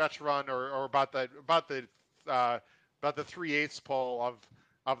the stretch run or about the 3/8 pole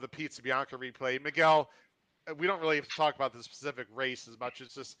of the Pizza Bianca replay. Miguel, we don't really have to talk about the specific race as much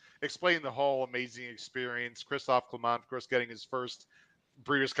as just explain the whole amazing experience. Christophe Clement, of course, getting his first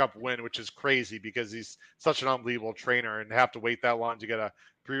Breeders' Cup win, which is crazy because he's such an unbelievable trainer, and have to wait that long to get a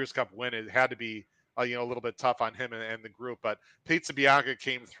Breeders' Cup win, it had to be a little bit tough on him and the group. But Pizza Bianca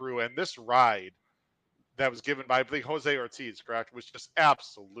came through, and this ride that was given by, I believe, Jose Ortiz, correct, was just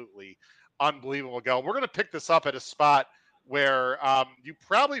absolutely unbelievable. We're going to pick this up at a spot where you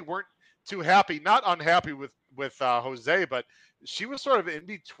probably weren't too happy, not unhappy with Jose, but she was sort of in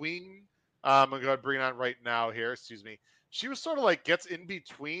between I'm going to go ahead and bring it on right now here. Excuse me. She was sort of like gets in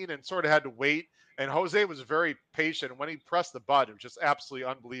between and sort of had to wait. And Jose was very patient. When he pressed the button, it was just absolutely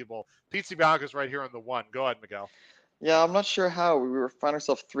unbelievable. Pizzi Bianca's right here on the one. Go ahead, Miguel. Yeah, I'm not sure how. We were finding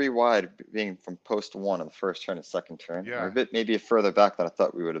ourselves three wide, being from post one on the first turn and second turn. Yeah. We're a bit maybe further back than I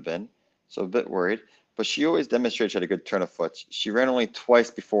thought we would have been, so a bit worried. But she always demonstrated she had a good turn of foot. She ran only twice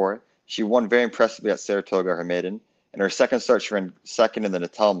before. She won very impressively at Saratoga, her maiden. In her second start, she ran second in the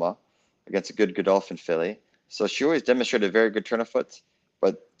Natalma against a good Godolphin filly. So she always demonstrated a very good turn of foot.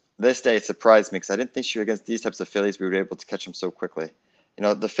 But this day it surprised me because I didn't think she against these types of fillies we would be able to catch them so quickly. You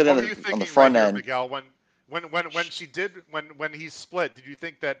know, the filly What were you on the thinking front right here, end. Miguel? When he split, did you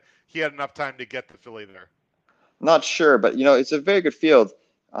think that he had enough time to get the filly there? Not sure, but you know, it's a very good field.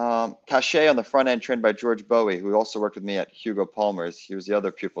 Cachet on the front end, trained by George Bowie, who also worked with me at Hugo Palmer's. He was the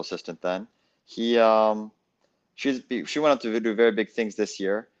other pupil assistant then. She went on to do very big things this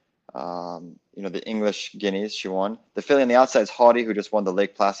year. You know, the English Guineas she won. The filly on the outside is Haughty, who just won the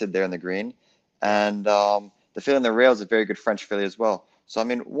Lake Placid there in the green, and the filly on the rail is a very good French filly as well. So I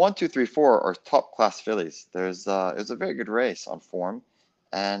mean, 1, 2, 3, 4 are top class fillies. It was a very good race on form.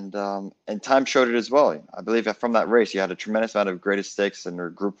 And time showed it as well. I believe that from that race, you had a tremendous amount of greatest stakes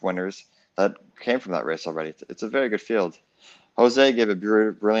and group winners that came from that race already. It's a very good field. Jose gave a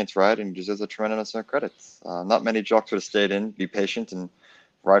brilliant ride and deserves a tremendous amount of credit. Not many jocks would have stayed in, be patient, and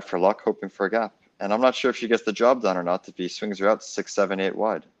ride for luck, hoping for a gap. And I'm not sure if she gets the job done or not if he swings her out 6, 7, 8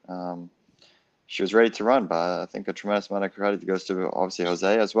 wide. She was ready to run, but I think a tremendous amount of credit goes to obviously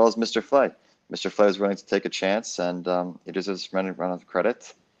Jose as well as Mr. Flay. Mr. Flay was willing to take a chance, and he deserves a tremendous amount of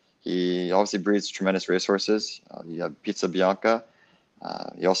credit. He obviously breeds tremendous racehorses. You have Pizza Bianca.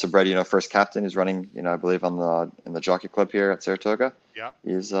 He also bred, you know, First Captain, who's running, you know, I believe in the Jockey Club here at Saratoga. Yeah.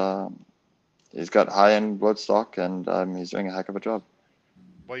 He's got high-end bloodstock, and he's doing a heck of a job.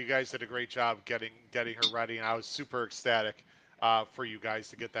 Well, you guys did a great job getting her ready, and I was super ecstatic for you guys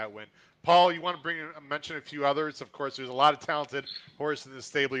to get that win. Paul, you want to mention a few others? Of course, there's a lot of talented horses in the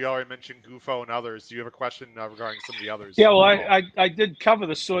stable. You already mentioned Gufo and others. Do you have a question regarding some of the others? Yeah, well, I did cover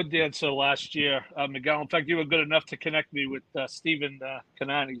the Sword Dancer last year, Miguel. In fact, you were good enough to connect me with Stephen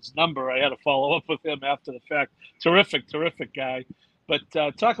Kanani's number. I had to follow up with him after the fact. Terrific guy. But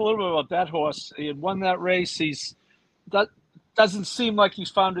talk a little bit about that horse. He had won that race. That doesn't seem like he's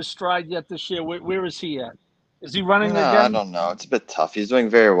found his stride yet this year. Where is he at? Is he running again? I don't know. It's a bit tough. He's doing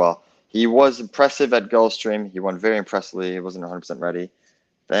very well. He was impressive at Gulfstream. He won very impressively. He wasn't 100% ready.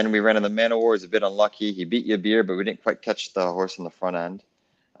 Then we ran in the Man of War. He was a bit unlucky. He beat Yabir, but we didn't quite catch the horse on the front end.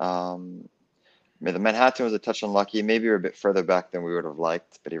 The Manhattan was a touch unlucky. Maybe we were a bit further back than we would have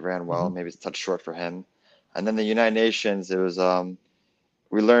liked, but he ran well. Maybe it's a touch short for him. And then the United Nations, it was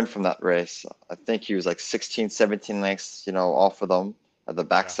we learned from that race. I think he was like 16, 17 lengths, you know, off of them at the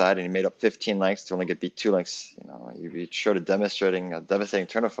backside, and he made up 15 lengths to only get beat 2 lengths. You know, he showed a devastating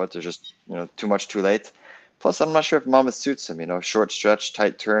turn of foot. It was just, you know, too much too late. Plus, I'm not sure if Monmouth suits him. You know, short stretch,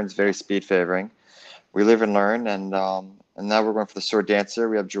 tight turns, very speed favoring. We live and learn, and now we're going for the Sword Dancer.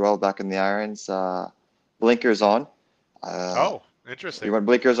 We have Joel back in the irons. Blinkers on. Interesting. He went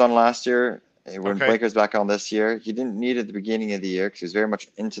blinkers on last year. He went blinkers back on this year. He didn't need it at the beginning of the year because he was very much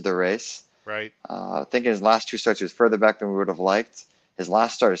into the race. Right. I think in his last 2 starts, he was further back than we would have liked. His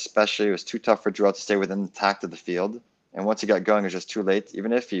last start especially, it was too tough for Joel to stay within the tact of the field. And once he got going, it was just too late.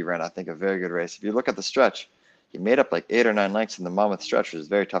 Even if he ran, I think, a very good race. If you look at the stretch, he made up like 8 or 9 lengths in the Monmouth stretch, which is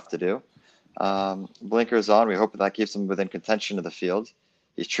very tough to do. Blinkers on. We hope that keeps him within contention of the field.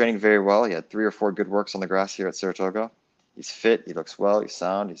 He's training very well. He had 3 or 4 good works on the grass here at Saratoga. He's fit. He looks well. He's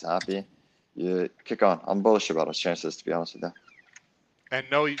sound. He's happy. You kick on. I'm bullish about his chances, to be honest with you. And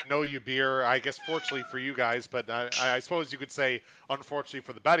no Yabir, I guess, fortunately for you guys, but I suppose you could say unfortunately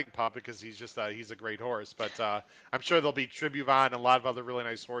for the betting public because he's a great horse. But I'm sure there'll be Tribuvon and a lot of other really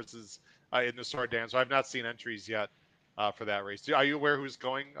nice horses in the Sword Dance. So I've not seen entries yet for that race. Are you aware who's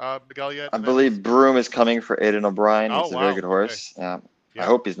going, Miguel, yet? I believe Broome is coming for Aidan O'Brien. He's a very good horse. Okay. Yeah. I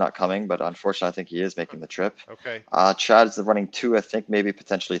hope he's not coming, but unfortunately, I think he is making the trip. Okay. Chad is running 2, I think, maybe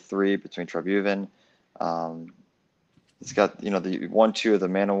potentially 3 between Tribhuvan. He's got, you know, the 1, 2 of the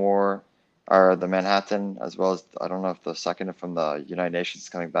Man of War, or the Manhattan, as well as, I don't know if the second from the United Nations is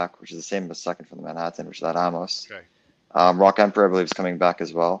coming back, which is the same as second from the Manhattan, which is that Amos. Okay. Rock Emperor, I believe, is coming back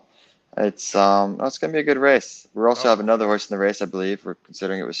as well. It's going to be a good race. We also have another horse in the race, I believe. We're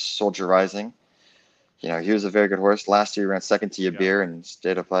considering it was Soldier Rising. You know, he was a very good horse. Last year, he ran second to Yabir in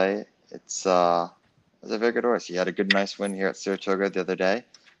State of Play. It's a very good horse. He had a nice win here at Saratoga the other day,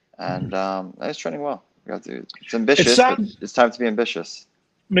 and he's training well. It's ambitious, but it's time to be ambitious.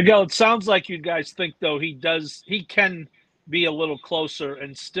 Miguel, it sounds like you guys think, though, he can be a little closer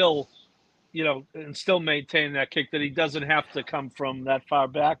and still and still maintain that kick, that he doesn't have to come from that far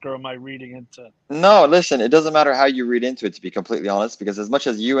back, or am I reading into? No, listen, it doesn't matter how you read into it, to be completely honest, because as much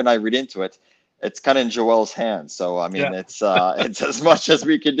as you and I read into it, it's kind of in Joel's hands. So I mean, Yeah. it's as much as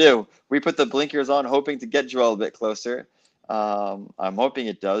we can do. We put the blinkers on, hoping to get Joel a bit closer. I'm hoping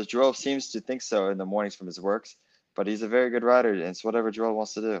it does. Joel seems to think so in the mornings from his works, but he's a very good rider, and it's whatever Joel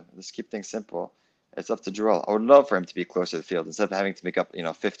wants to do. Just keep things simple. It's up to Joel. I would love for him to be closer to the field instead of having to make up,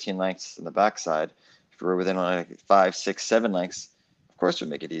 15 lengths in the backside. If we were within like 5, 6, 7 lengths, of course, it would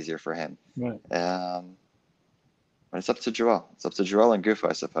make it easier for him. Right. But it's up to Joel. It's up to Joel and Goof,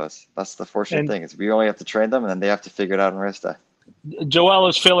 I suppose. That's the fortunate thing, is we only have to train them, and then they have to figure it out on race day. Joel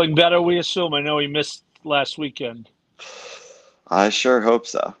is feeling better, we assume. I know he missed last weekend. I sure hope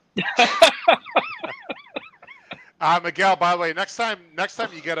so. Miguel, by the way, next time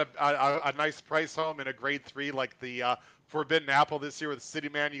you get a nice price home in a grade 3 like the Forbidden Apple this year with City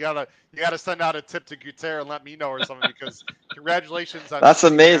Man, you gotta send out a tip to Guterre and let me know or something, because congratulations on That's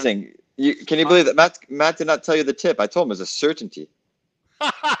amazing. Can you believe that Matt did not tell you the tip? I told him it was a certainty.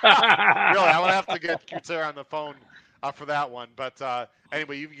 Really, I would have to get Guterre on the phone for that one. But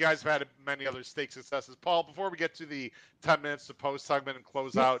anyway, you guys have had many other stake successes. Paul, before we get to the 10 minutes to post segment and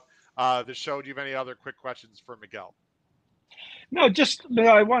close out the show, do you have any other quick questions for Miguel? No, just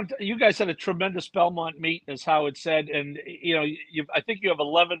I want you guys had a tremendous Belmont meet, as Howard said, and I think you have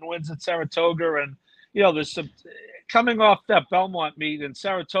 11 wins at Saratoga, and there's some coming off that Belmont meet and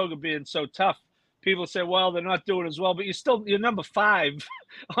Saratoga being so tough. People say, well, they're not doing as well, but you're number 5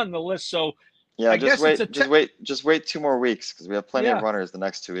 on the list. So yeah, I just guess wait 2 more weeks, because we have plenty Yeah. of runners the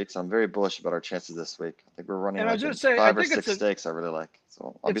next 2 weeks. I'm very bullish about our chances this week. I think we're running And I was like gonna say, I 5 or think 6 stakes I really like.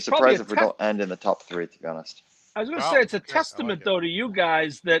 So I'll be it's probably surprised if we don't end in the top 3, to be honest. I was going to Wow, say it's a okay, I like testament, it. though, to you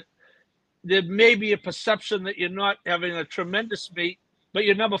guys that there may be a perception that you're not having a tremendous meet, but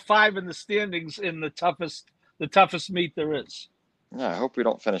you're number 5 in the standings in the toughest meet there is. Yeah, I hope we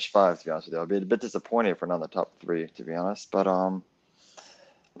don't finish 5, to be honest with you. I'll be a bit disappointed if we're not in the top 3, to be honest. But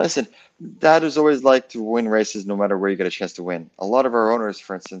listen, Dad has always liked to win races no matter where you get a chance to win. A lot of our owners,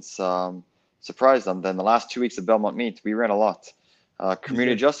 for instance, surprised them. Then the last 2 weeks of Belmont meet, we ran a lot.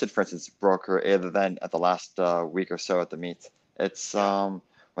 Community Adjusted, for instance, broke her other than at the last week or so at the meet. It's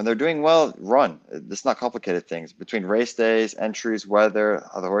when they're doing well, run. It's not complicated things. Between race days, entries, weather,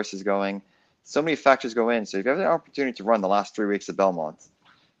 how the horse is going, so many factors go in. So if you have the opportunity to run the last 3 weeks of Belmont,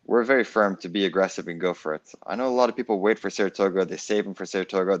 we're very firm to be aggressive and go for it. I know a lot of people wait for Saratoga. They save them for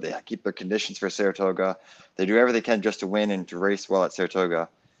Saratoga. They keep their conditions for Saratoga. They do everything they can just to win and to race well at Saratoga.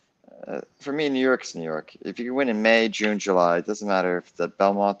 For me, New York's New York. If you can win in May, June, July, it doesn't matter if it's at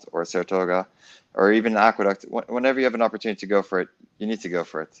Belmont or Saratoga or even Aqueduct. Whenever you have an opportunity to go for it, you need to go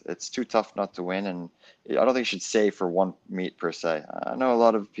for it. It's too tough not to win, and I don't think you should save for one meet per se. I know a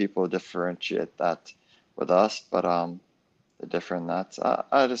lot of people differentiate that with us, but they're different in that.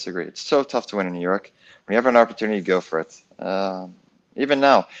 I disagree. It's so tough to win in New York. When you have an opportunity, go for it. Even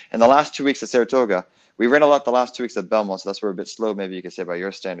now, in the last 2 weeks at Saratoga, we ran a lot the last 2 weeks at Belmont, so that's where we're a bit slow, maybe you could say, by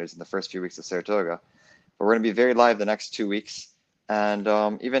your standards in the first few weeks of Saratoga. But we're going to be very live the next 2 weeks. And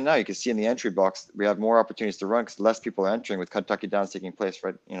even now, you can see in the entry box, we have more opportunities to run because less people are entering with Kentucky Downs taking place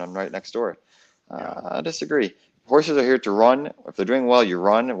right next door. I disagree. Horses are here to run. If they're doing well, you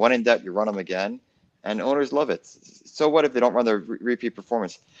run. When in doubt, you run them again. And owners love it. So what if they don't run their repeat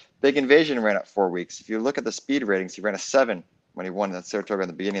performance? Big Invasion ran at 4 weeks. If you look at the speed ratings, he ran a 7 when he won at Saratoga in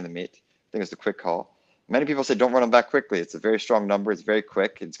the beginning of the meet. I think it's the quick call. Many people say don't run him back quickly. It's a very strong number. It's very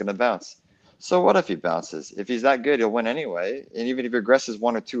quick. It's going to bounce. So what if he bounces? If he's that good, he'll win anyway. And even if he regresses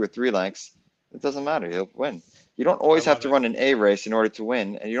 1 or 2 or 3 lengths, it doesn't matter. He'll win. You don't always have to run an A race in order to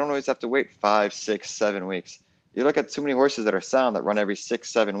win, and you don't always have to wait 5, 6, 7 weeks. You look at too many horses that are sound that run every 6,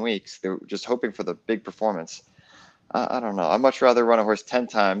 7 weeks. They're just hoping for the big performance. I don't know. I'd much rather run a horse 10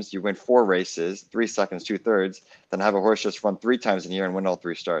 times, you win 4 races, 3 seconds, 2/3, than have a horse just run 3 times in a year and win all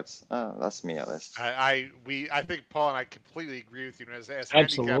 3 starts. That's me, at least. I think Paul and I completely agree with you. And as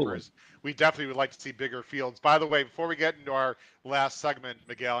handicappers, we definitely would like to see bigger fields. By the way, before we get into our last segment,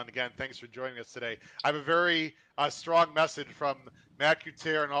 Miguel, and again, thanks for joining us today, I have a very strong message from Matt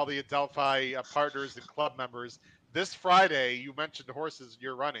Guterre and all the Adelphi partners and club members. This Friday, you mentioned horses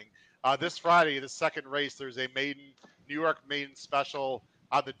you're running. This Friday, the second race, there's a New York maiden special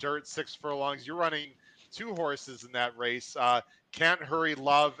on the dirt, 6 furlongs. You're running 2 horses in that race, Can't Hurry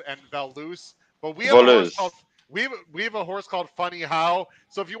Love and Velouse. But we have a horse called we have a horse called Funny How.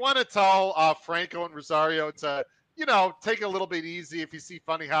 So if you want to tell Franco and Rosario to take a little bit easy if you see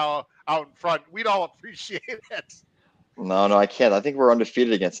Funny How out in front, we'd all appreciate it. No, I can't. I think we're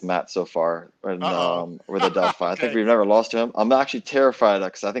undefeated against Matt so far with Adelphi. I think Okay. we've never lost to him. I'm actually terrified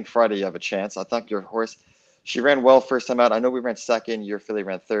because I think Friday you have a chance. I thought your horse, she ran well first time out. I know we ran second. Your filly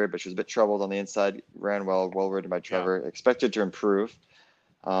ran third, but she was a bit troubled on the inside. Ran well ridden by Trevor. Expected to improve.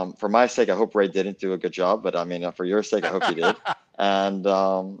 For my sake, I hope Ray didn't do a good job, but I mean, for your sake, I hope he did. And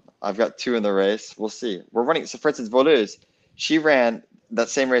I've got 2 in the race. We'll see. We're running. So, for instance, Voleuse, she ran that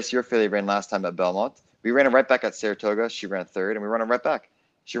same race your filly ran last time at Belmont. We ran it right back at Saratoga. She ran third, and we run it right back.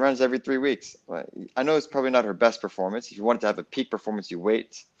 She runs every 3 weeks. I know it's probably not her best performance. If you wanted to have a peak performance, you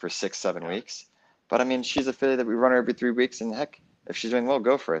wait for 6-7 weeks. But I mean, she's a filly that we run her every 3 weeks, and heck, if she's doing well,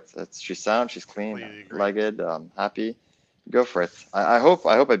 go for it. She's sound, she's clean, legged, happy. Go for it. I hope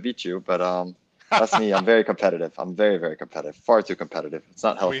I beat you, but that's me. I'm very competitive. I'm very, very competitive. Far too competitive. It's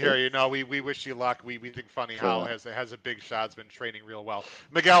not healthy. We hear you. No, we wish you luck. We think funny Cool. how has a big shot's been training real well.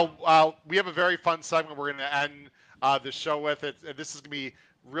 Miguel, we have a very fun segment we're going to end the show with. This is going to be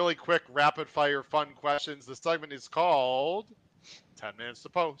really quick, rapid fire, fun questions. The segment is called 10 Minutes to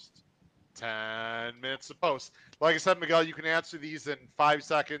Post. 10 minutes to post. Like I said, Miguel, you can answer these in 5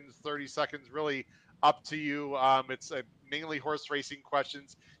 seconds, 30 seconds, really up to you. It's mainly horse racing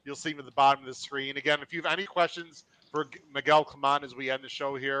questions. You'll see them at the bottom of the screen. Again, if you have any questions for Miguel Clement as we end the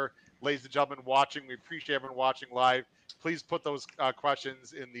show here, ladies and gentlemen watching, we appreciate everyone watching live. Please put those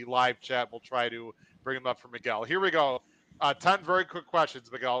questions in the live chat. We'll try to bring them up for Miguel. Here we go. 10 very quick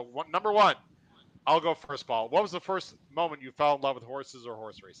questions, Miguel. Number 1, I'll go first, Paul. What was the first moment you fell in love with horses or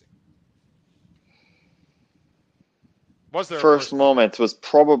horse racing? Was there first moment was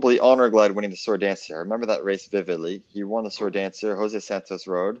probably Honor Glide winning the Sword Dancer. I remember that race vividly. He won the Sword Dancer. Jose Santos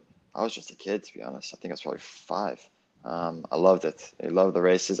rode. I was just a kid, to be honest. I think I was probably 5. I loved it. I loved the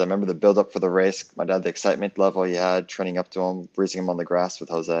races. I remember the build up for the race. My dad, the excitement level he had, training up to him, racing him on the grass with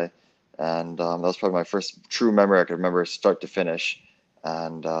Jose. And that was probably my first true memory I could remember start to finish.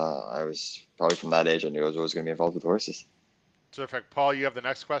 And I was probably from that age, I knew I was always going to be involved with horses. Terrific. Paul, you have the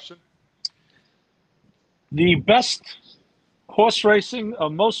next question. The best horse racing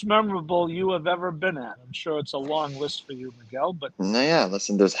most memorable you have ever been at? I'm sure it's a long list for you, Miguel, but no, yeah,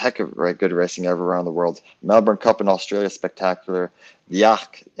 listen, there's heck of good racing everywhere around the world. Melbourne Cup in Australia, spectacular. The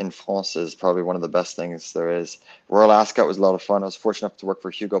Arc in France is probably one of the best things there is. Royal Ascot was a lot of fun. I was fortunate enough to work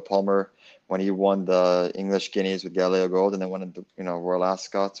for Hugo Palmer when he won the English Guineas with Galileo Gold, and then won the Royal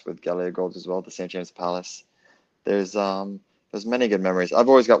Ascot with Galileo Gold as well at the St. James Palace. There's many good memories. I've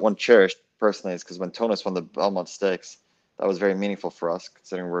always got one cherished personally, is because when Tonus won the Belmont Stakes, that was very meaningful for us,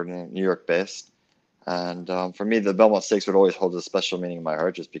 considering we're New York based. And for me, the Belmont Stakes would always hold a special meaning in my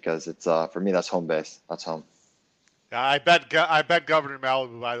heart, just because it's for me, that's home base. That's home. I bet Governor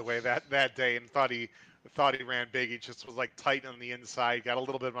Malibu, by the way, that day, and thought he ran big. He just was like tight on the inside. Got a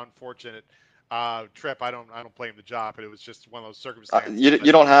little bit of unfortunate trip. I don't blame the job, but it was just one of those circumstances.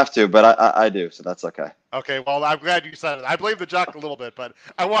 You don't have to, but I do, so that's okay. Okay, well, I'm glad you said it. I blame the jock a little bit, but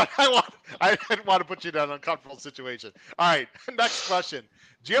I didn't want to put you in an uncomfortable situation. All right, next question.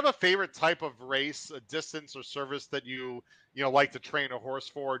 Do you have a favorite type of race, a distance or service that you like to train a horse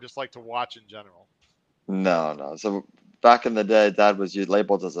for, or just like to watch in general? No. So back in the day, Dad was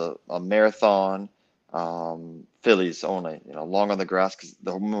labeled as a marathon, fillies only, long on the grass, because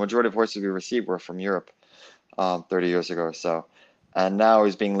the majority of horses we received were from Europe 30 years ago or so. And now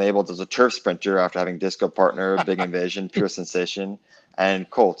he's being labeled as a turf sprinter after having Disco Partner, Big Invasion, Pure Sensation, and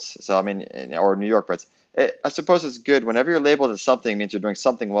Colts. So, I mean, or New York Breds. I suppose it's good. Whenever you're labeled as something, it means you're doing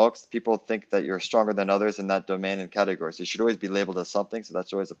something well, because people think that you're stronger than others in that domain and category. So you should always be labeled as something, so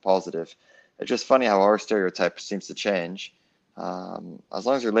that's always a positive. It's just funny how our stereotype seems to change. As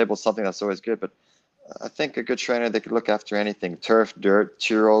long as you're labeled something, that's always good. But I think a good trainer, they could look after anything. Turf, dirt,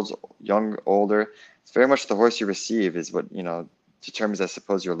 2-year-olds, young, older. It's very much the horse you receive is what, determines, I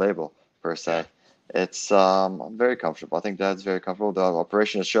suppose, your label, per se. It's I'm very comfortable. I think Dad's very comfortable. The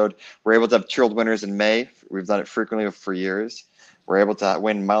operation has showed we're able to have 2-year-old winners in May. We've done it frequently for years. We're able to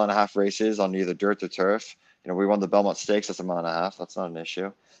win 1.5 mile races on either dirt or turf. We won the Belmont Stakes. That's 1.5 miles. That's not an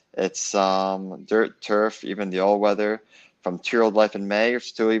issue. It's dirt, turf, even the all-weather. From 2-year-old life in May, or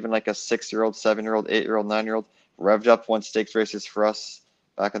still even like a 6-year-old, 7-year-old, 8-year-old, 9-year-old. Revved up, won stakes races for us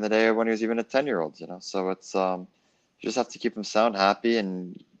back in the day when he was even a 10-year-old. So it's you just have to keep them sound, happy,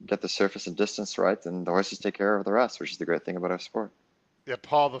 and get the surface and distance right, and the horses take care of the rest, which is the great thing about our sport. Yeah,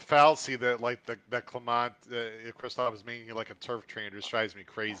 Paul, the fallacy that Clement, Christoph is making you like a turf trainer just drives me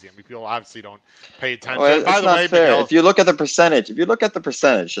crazy. I mean, people obviously don't pay attention. Well, By it's the not way, fair. Miguel, If you look at the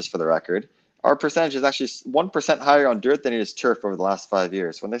percentage, just for the record, Our percentage is actually 1% higher on dirt than it is turf over the last 5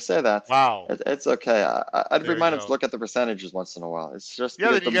 years. When they say that, Wow. it's okay. I'd There you remind them to go. look at the percentages once in a while. It's just Yeah,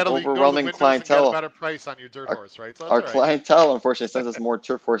 because then you the got to go to the overwhelming windows and get a clientele, better price on your dirt horse, right? So that's our all right. clientele, unfortunately, sends us more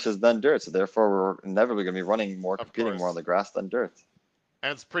turf horses than dirt. So therefore, we're inevitably going to be running more, Of competing more on course. the grass than dirt.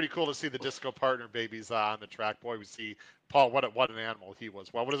 And it's pretty cool to see the disco partner babies on the track. Boy, we see Paul. What an animal he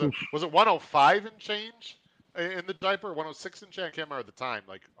was. Well, what is it? Was it 105 and change in the diaper? 106 and change. I can't remember the time.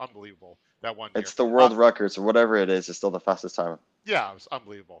 Like unbelievable that one year. It's the world record, so whatever it is, it's still the fastest time. Yeah, it was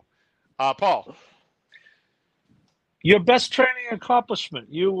unbelievable. Paul. Your best training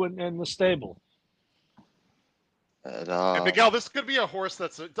accomplishment, you and the stable. And Miguel, this could be a horse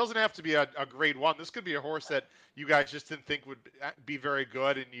it doesn't have to be a grade one. This could be a horse that you guys just didn't think would be very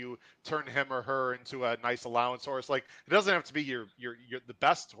good, and you turn him or her into a nice allowance horse. Like it doesn't have to be your the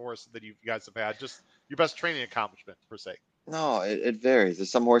best horse that you guys have had, just your best training accomplishment per se. No, it varies. There's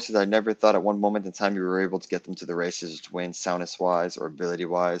some horses I never thought at one moment in time you were able to get them to the races to win soundness wise or ability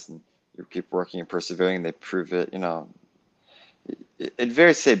wise, and you keep working and persevering, and they prove it. It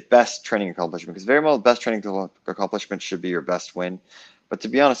varies to say best training accomplishment because very well best training accomplishment should be your best win, but to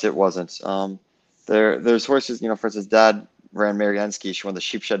be honest, it wasn't. There's horses, for instance, Dad ran Mariansky. She won the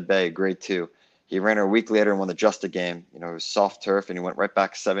Sheepshed Bay, Grade 2. He ran her a week later and won the Justa game. It was soft turf, and he went right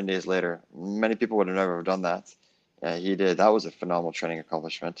back 7 days later. Many people would have never done that. Yeah, he did. That was a phenomenal training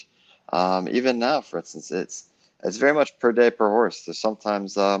accomplishment. Even now, for instance, it's very much per day per horse. So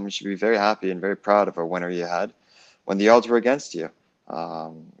sometimes you should be very happy and very proud of a winner you had when the odds were against you,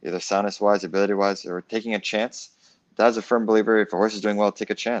 either soundness-wise, ability-wise, or taking a chance. Dad's a firm believer if a horse is doing well, take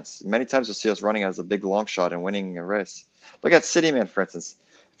a chance. Many times you'll see us running as a big long shot and winning a race. Look at Cityman, for instance.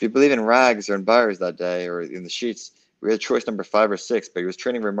 If you believe in Rags or in Byers that day or in the sheets, we had choice number 5 or 6, but he was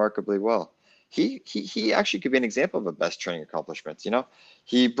training remarkably well. He actually could be an example of a best training accomplishment.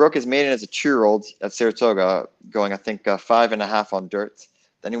 He broke his maiden as a 2-year-old at Saratoga, going I think 5.5 on dirt.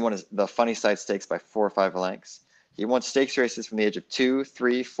 Then he won the Funny Side Stakes by 4 or 5 lengths. He won stakes races from the age of 2,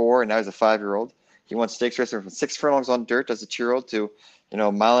 3, 4, and now he's a 5-year-old. He won stakes races from 6 furlongs on dirt as a 2-year-old to,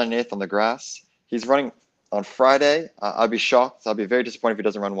 a mile and an eighth on the grass. He's running on Friday. I'll be shocked. I'll be very disappointed if he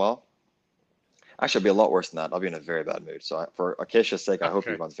doesn't run well. Actually, I'll be a lot worse than that. I'll be in a very bad mood. So for Acacia's sake, I hope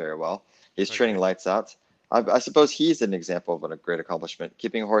he runs very well. He's training lights out. I suppose he's an example of a great accomplishment,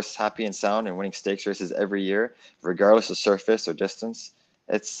 keeping a horse happy and sound and winning stakes races every year, regardless of surface or distance.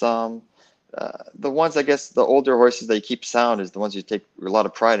 It's the ones, I guess, the older horses that you keep sound is the ones you take a lot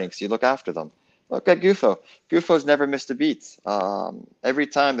of pride in because you look after them. Look at Gufo. Gufo's never missed a beat. Every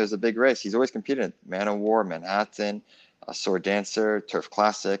time there's a big race, he's always competed. Man of War, Manhattan, a Sword Dancer, Turf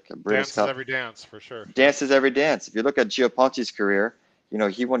Classic, a British Cup. Dances every dance, for sure. Dances every dance. If you look at Gio Ponti's career,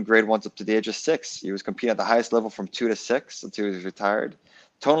 he won grade 1s up to the age of 6. He was competing at the highest level from 2 to 6 until he was retired.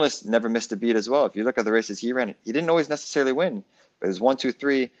 Toneless never missed a beat as well. If you look at the races he ran, he didn't always necessarily win, but it was 1, 2,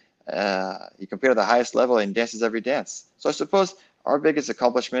 3. He competed at the highest level and dances every dance. So I suppose our biggest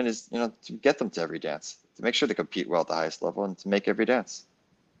accomplishment is, to get them to every dance, to make sure they compete well at the highest level and to make every dance.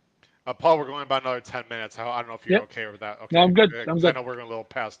 Paul, we're going about another 10 minutes. I don't know if you're okay with that. Okay. No, I'm good. I know we're going a little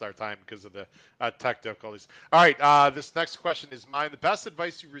past our time because of the tech difficulties. All right. This next question is mine. The best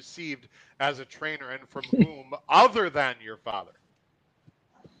advice you received as a trainer and from whom other than your father?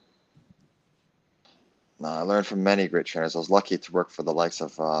 No, I learned from many great trainers. I was lucky to work for the likes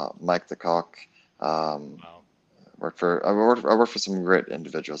of Mike DeCock. Wow. I worked for some great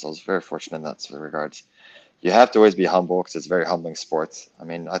individuals. I was very fortunate in that regards. You have to always be humble because it's a very humbling sport. I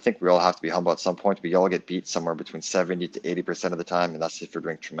mean, I think we all have to be humble at some point. We all get beat somewhere between 70 to 80% of the time, and that's if you're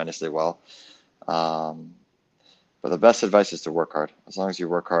doing tremendously well. But the best advice is to work hard. As long as you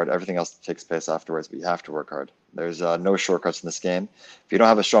work hard, everything else takes place afterwards, but you have to work hard. There's no shortcuts in this game. If you don't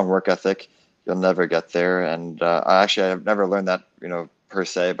have a strong work ethic, you'll never get there. And I've never learned that, per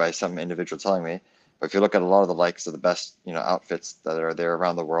se by some individual telling me. But if you look at a lot of the likes of the best, outfits that are there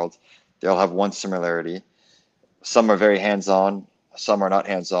around the world, they all have one similarity. Some are very hands-on, some are not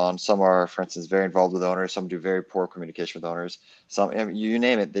hands-on, some are, for instance, very involved with owners, some do very poor communication with owners, you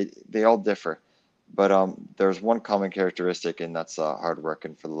name it, they all differ. But there's one common characteristic, and that's hard work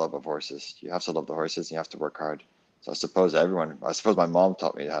and for the love of horses. You have to love the horses and you have to work hard. So I suppose my mom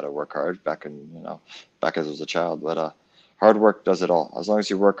taught me how to work hard back as I was a child, but hard work does it all. As long as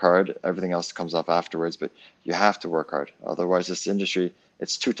you work hard, everything else comes up afterwards, but you have to work hard. Otherwise, this industry,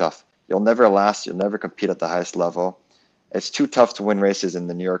 it's too tough. You'll never last. You'll never compete at the highest level. It's too tough to win races in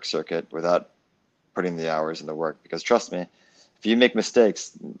the New York circuit without putting the hours and the work. Because trust me, if you make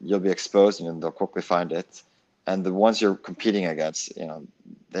mistakes, you'll be exposed and they'll quickly find it. And the ones you're competing against,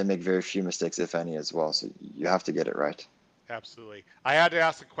 they make very few mistakes, if any, as well. So you have to get it right. Absolutely. I had to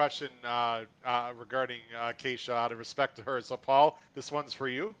ask a question regarding Keisha out of respect to her. So, Paul, this one's for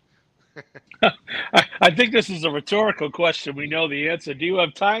you. I think this is a rhetorical question. We know the answer. Do you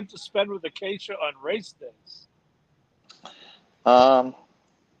have time to spend with Acacia on race days? Um,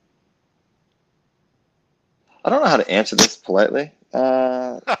 I don't know how to answer this politely.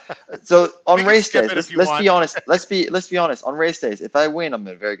 So We on can race skip days, it if you let's want. be honest. Let's be honest. On race days, if I win, I'm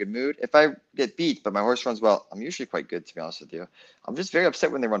in a very good mood. If I get beat, but my horse runs well, I'm usually quite good, to be honest with you. I'm just very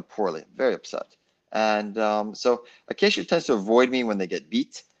upset when they run poorly. Very upset. And so Acacia tends to avoid me when they get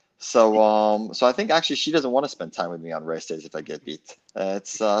beat. So I think actually she doesn't want to spend time with me on race days if I get beat.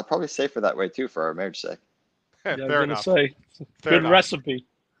 It's probably safer that way too for our marriage sake. Yeah, I was Fair going to enough. say, Fair good enough. recipe.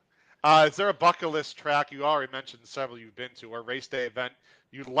 Is there a bucket list track, you already mentioned several you've been to, or race day event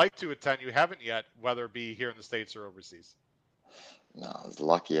you'd like to attend you haven't yet, whether it be here in the States or overseas? No, I was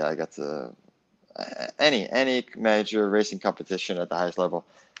lucky I got to any major racing competition at the highest level.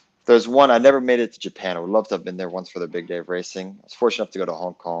 There's one I never made it to Japan. I would love to have been there once for the big day of racing. I was fortunate enough to go to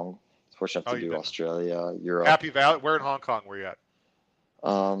Hong Kong. I was fortunate Oh, enough to you've do been. Australia, Europe, Happy Valley. Where in Hong Kong were you at?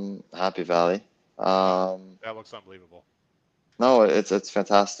 Happy Valley. Oh, Um, that looks unbelievable. no, it's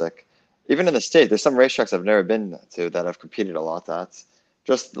fantastic. Even in the state, there's some racetracks I've never been to that I've competed a lot at.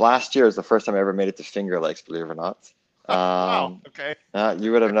 Just last year is the first time I ever made it to Finger Lakes, believe it or not. Wow. Um, Okay.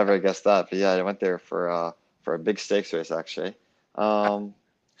 you would have never guessed that, but yeah, I went there for a big stakes race actually. Um,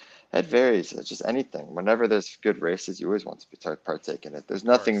 It varies. It's just anything. Whenever there's good races, you always want to partake in it. There's Of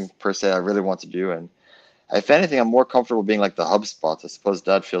nothing course. per se I really want to do, and if anything, I'm more comfortable being like the hub spots. I suppose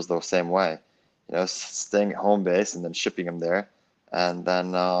Dad feels the same way. Staying at home base and then shipping him there, and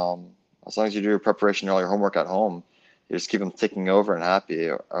then as long as you do your preparation and all your homework at home, you just keep them ticking over and happy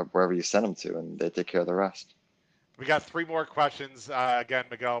wherever you send them to, and they take care of the rest. We got three more questions. Again,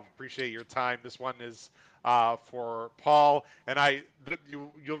 Miguel, appreciate your time. This one is for Paul, and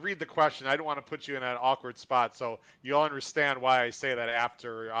you'll read the question. I don't want to put you in an awkward spot, so you'll understand why I say that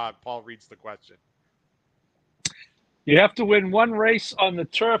after Paul reads the question. You have to win one race on the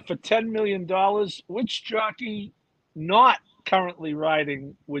turf for $10 million. Which jockey not currently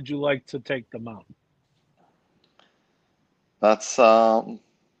riding would you like to take the mount? That's So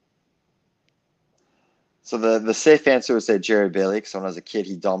the safe answer would say Jerry Bailey, because when I was a kid,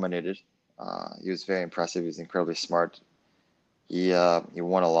 he dominated. He was very impressive. He was incredibly smart. He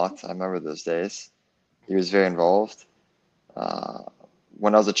won a lot. I remember those days. He was very involved. Uh,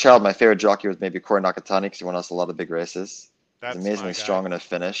 when I was a child, my favorite jockey was maybe Corey Nakatani because he won us a lot of big races. He's That's my amazingly guy. strong in a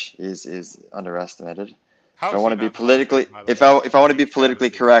finish. He's underestimated. If I How's he want to be not nominated, politically, by the way? if I want to be Huge politically travesty.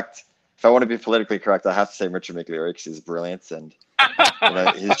 correct, if I want to be politically correct, I have to say Richard Miguel because he's brilliant and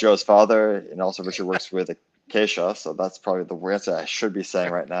he's Joe's father, and also Richard works with Acacia, so that's probably the answer I should be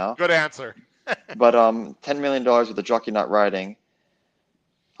saying right now. Good answer. But $10 million with the jockey not riding.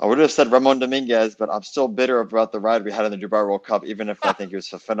 I would have said Ramon Dominguez, but I'm still bitter about the ride we had in the Dubai World Cup, even if I think he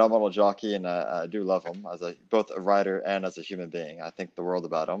was a phenomenal jockey, and I do love him as both a rider and as a human being. I think the world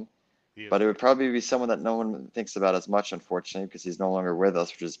about him. But it would probably be someone that no one thinks about as much, unfortunately, because he's no longer with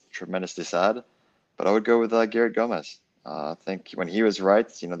us, which is tremendously sad. But I would go with Garrett Gomez. I think when he was right,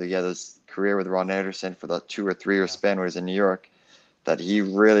 he had his career with Ron Anderson for the 2 or 3 year span when he was in New York, that he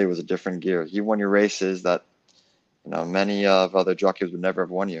really was a different gear. He won your races that many of other jockeys would never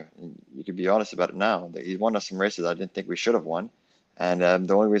have won you. And you could be honest about it now. He won us some races I didn't think we should have won. And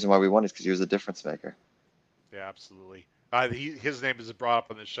the only reason why we won is because he was a difference maker. Yeah, absolutely. His name is brought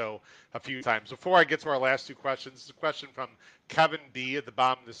up on the show a few times. Before I get to our last two questions, this is a question from Kevin B at the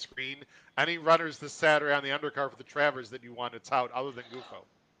bottom of the screen. Any runners this Saturday on the undercard for the Travers that you want to tout other than Gufo?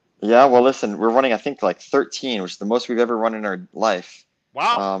 Yeah, well, listen, we're running, I think, like 13, which is the most we've ever run in our life.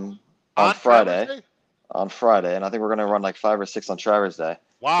 Wow. On On Friday. Travers Day? On Friday, and I think we're going to run like 5 or 6 on Travers Day.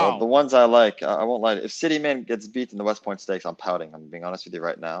 Wow. So the ones I like, I won't lie. If City Man gets beat in the West Point Stakes, I'm pouting. I'm being honest with you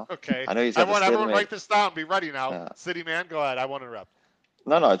right now. Okay. I know he's I got the want everyone stablemate. write this down. Be ready now. Yeah. City Man, go ahead. I want to interrupt.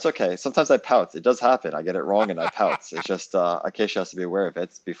 No, it's okay. Sometimes I pout. It does happen. I get it wrong and I pout. It's just Acacia has to be aware of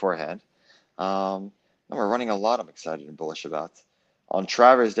it beforehand. No, we're running a lot I'm excited and bullish about. On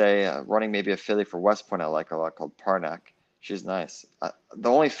Travers Day, running maybe a filly for West Point I like a lot called Parnak. She's nice. The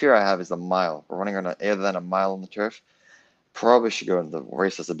only fear I have is the mile. We're running on other than a mile on the turf. Probably should go into the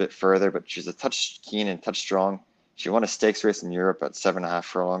races a bit further, but she's a touch keen and touch strong. She won a stakes race in Europe at 7.5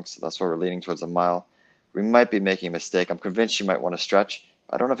 furlongs, so that's why we're leaning towards a mile. We might be making a mistake. I'm convinced she might want to stretch.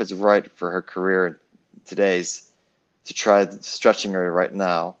 I don't know if it's right for her career today's to try stretching her right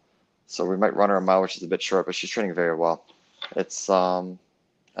now. So we might run her a mile, which is a bit short, but she's training very well.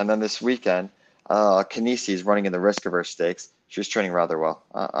 And then this weekend, Kanisi is running in the Risk of Her Stakes. she's training rather well.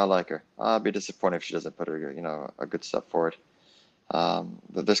 I like her. I'll be disappointed if she doesn't put her, a good step forward.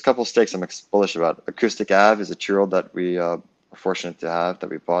 There's a couple of stakes I'm bullish about. Acoustic Ave is a 2-year-old that we are fortunate to have, that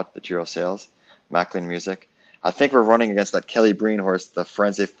we bought, the 2-year-old sales, Macklin Music. I think we're running against that Kelly Breen horse, the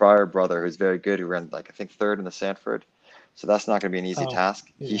Forensic Fryer brother, who's very good, who ran, I think, third in the Sanford. So that's not going to be an easy task.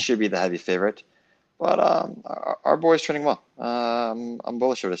 Yeah. He should be the heavy favorite. But our boy's training well. I'm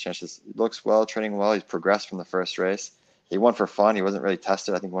bullish over his chances. He looks well, training well. He's progressed from the first race. He won for fun. He wasn't really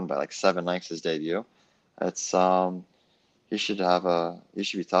tested. I think won by like 7 lengths his debut. It's he should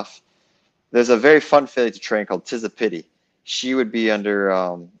be tough. There's a very fun filly to train called Tis a Pity. She would be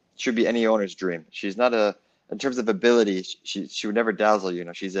should be any owner's dream. She's not in terms of ability, she would never dazzle you.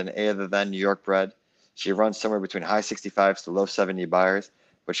 She's an A other than New York bred. She runs somewhere between high 65s to low 70 buyers,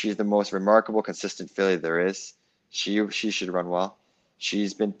 but she's the most remarkable, consistent filly there is. She should run well.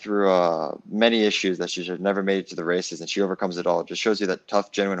 She's been through many issues that she should have never made it to the races, and she overcomes it all. It just shows you that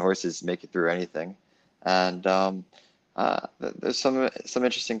tough, genuine horses make it through anything. And there's some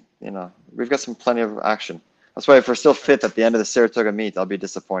interesting, we've got plenty of action. That's why if we're still fifth at the end of the Saratoga meet, I'll be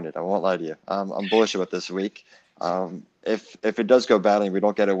disappointed. I won't lie to you. I'm bullish about this week. If it does go badly and we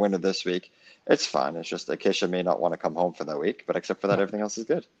don't get a winner this week, it's fine. It's just Acacia may not want to come home for that week, but except for that, everything else is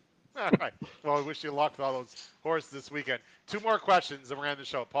good. All right. Well, I wish you luck with all those horses this weekend. 2 more questions and we're on the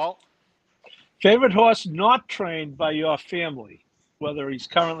show. Paul? Favorite horse not trained by your family, whether he's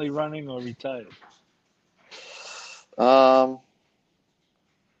currently running or retired?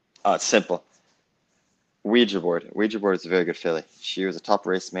 It's simple. Ouija Board. Ouija Board is a very good filly. She was a top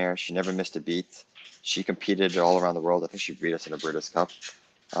race mare. She never missed a beat. She competed all around the world. I think she beat us in a British Cup.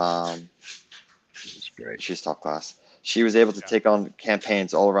 She's great. She's top class. She was able to take on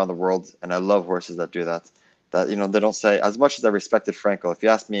campaigns all around the world, and I love horses that do that. That they don't say, as much as I respected Franco. If you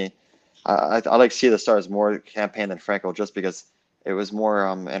ask me, I like See the Stars more campaign than Franco, just because it was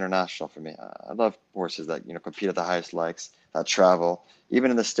more international for me. I love horses that compete at the highest legs, that travel.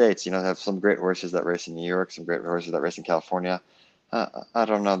 Even in the States, have some great horses that race in New York, some great horses that race in California. I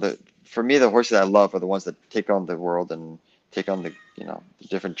don't know. For me, the horses I love are the ones that take on the world and take on the the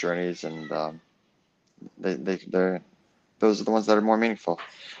different journeys, and they're those are the ones that are more meaningful.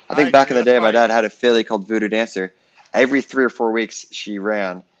 I think back in the day, my dad had a filly called Voodoo Dancer. Every 3 or 4 weeks, she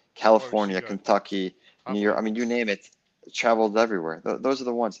ran California, Kentucky, New York. I mean, you name it. Traveled everywhere. Those are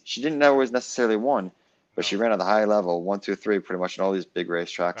the ones. She didn't always necessarily won, but she ran at the high level, 1, 2, 3, pretty much in all these big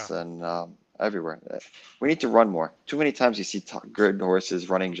racetracks and everywhere. We need to run more. Too many times you see good horses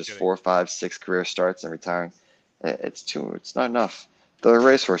running just 4, 5, 6 career starts and retiring. It's not enough. They're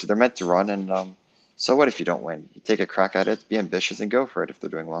race horses. They're meant to run, and so what if you don't win? You take a crack at it, be ambitious, and go for it if they're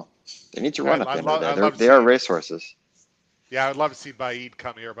doing well. They need to run at the end of the day. They are race horses. Yeah, I'd love to see Baid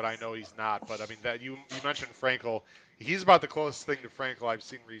come here, but I know he's not. But I mean, that you mentioned Frankel. He's about the closest thing to Frankel I've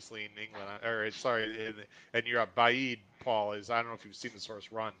seen recently in England, in Europe. Baid, Paul, I don't know if you've seen this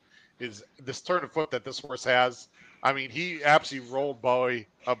horse run, is this turn of foot that this horse has. I mean, he absolutely rolled by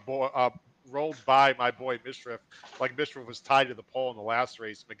my boy Mishriff, like Mishriff was tied to the pole in the last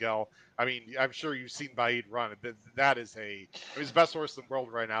race, Miguel. I mean, I'm sure you've seen Baid run. That is he's the best horse in the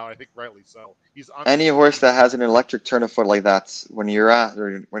world right now. I think rightly so. He's any horse that has an electric turn of foot like that, when your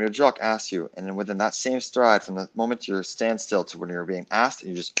jock asks you, and then within that same stride, from the moment you stand still to when you're being asked, and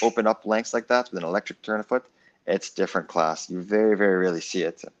you just open up lengths like that with an electric turn of foot, it's different class. You very, very rarely see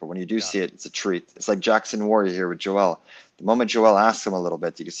it, but when you do see it, it's a treat. It's like Jackson Warrior here with Joel. The moment Joel asks him a little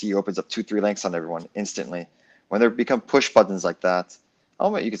bit, you can see he opens up 2, 3 lengths on everyone instantly. When they become push buttons like that,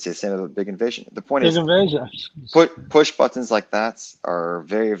 you could say the same about Big Invasion. The point is, push buttons like that are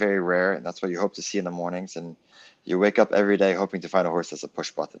very, very rare, and that's what you hope to see in the mornings. And you wake up every day hoping to find a horse that's a push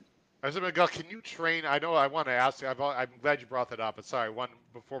button. I said, Miguel, can you train? I know I want to ask you. I'm glad you brought that up. But sorry,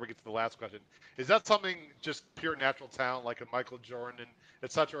 before we get to the last question, is that something just pure natural talent, like a Michael Jordan,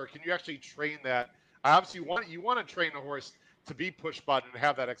 etc., or can you actually train that? Obviously, you want to train a horse to be push button and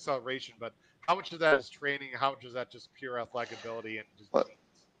have that acceleration, but how much of that is training? How much is that just pure athletic ability and just genes?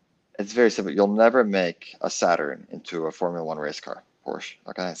 It's very simple. You'll never make a Saturn into a Formula One race car, Porsche.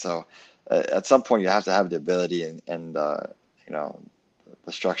 Okay, so at some point you have to have the ability and the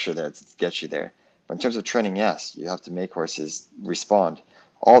structure there to get you there. But in terms of training, yes, you have to make horses respond.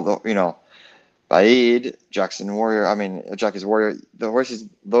 Although Baid, Jackson Warrior, Jackie's Warrior,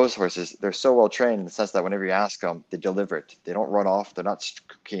 those horses, they're so well trained in the sense that whenever you ask them, they deliver it. They don't run off. They're not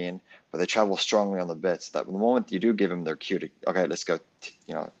keen, but they travel strongly on the bits. That the moment you do give them their cue to, okay, let's go,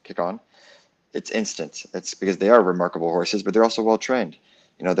 kick on, it's instant. It's because they are remarkable horses, but they're also well trained.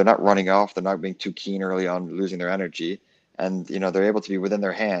 They're not running off. They're not being too keen early on, losing their energy. and they're able to be within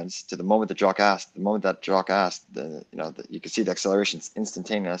their hands to the moment that jock asked. The moment that jock asked, you can see the acceleration's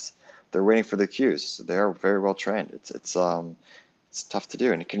instantaneous. They're waiting for the cues, so they are very well trained. It's tough to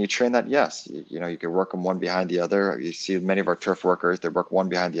do. And can you train that? Yes. You can work them one behind the other. You see many of our turf workers, they work one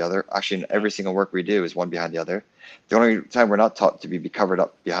behind the other. Actually, in every single work we do is one behind the other. The only time we're not taught to be covered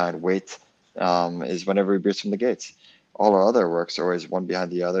up behind weight is whenever we burst from the gates. All our other works are always one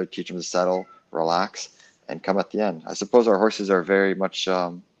behind the other, teach them to settle, relax, and come at the end. I suppose our horses are very much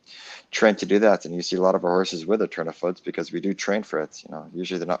trained to do that. And you see a lot of our horses with a turn of foot because we do train for it.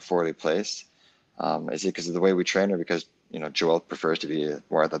 Usually they're not forwardly placed. Is it because of the way we train or because Joel prefers to be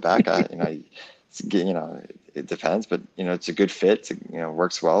more at the back? It depends, but it's a good fit.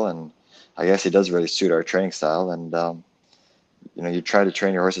 Works well, and I guess it does really suit our training style. And you try to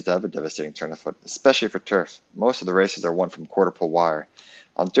train your horses to have a devastating turn of foot, especially for turf. Most of the races are won from quarter pole wire.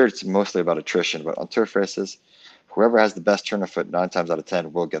 On dirt, it's mostly about attrition, but on turf races, whoever has the best turn of foot 9 times out of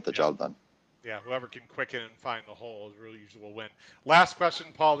 10 will get the job done. Yeah, whoever can quicken and find the hole is really usually will win. Last question,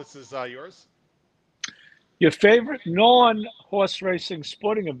 Paul. This is yours. Your favorite non-horse racing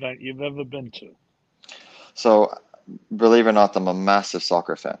sporting event you've ever been to? So, believe it or not, I'm a massive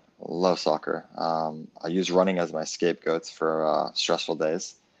soccer fan. Love soccer. I use running as my scapegoat for stressful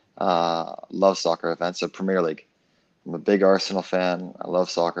days. Love soccer events. So Premier League. I'm a big Arsenal fan. I love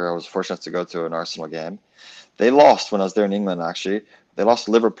soccer. I was fortunate to go to an Arsenal game. They lost when I was there in England, actually. They lost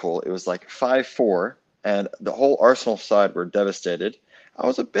to Liverpool. It was like 5-4, and the whole Arsenal side were devastated. I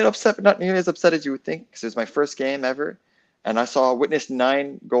was a bit upset, but not nearly as upset as you would think, because it was my first game ever. And I witnessed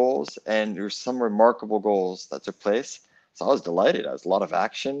 9 goals, and there were some remarkable goals that took place. So I was delighted. There was a lot of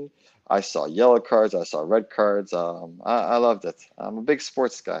action. I saw yellow cards. I saw red cards. I loved it. I'm a big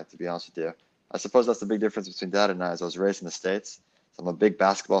sports guy, to be honest with you. I suppose that's the big difference between Dad and I, as I was raised in the States. So I'm a big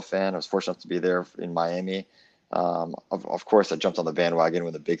basketball fan. I was fortunate to be there in Miami. Of course, I jumped on the bandwagon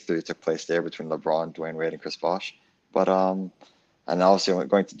when the big 3 took place there between LeBron, Dwayne Wade, and Chris Bosh. But and obviously, when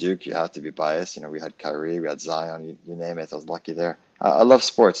going to Duke, you have to be biased. We had Kyrie, we had Zion, you name it. I was lucky there. I love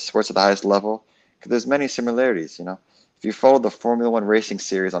sports at the highest level, because there's many similarities. If you follow the Formula One racing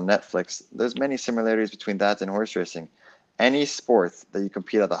series on Netflix, there's many similarities between that and horse racing. Any sport that you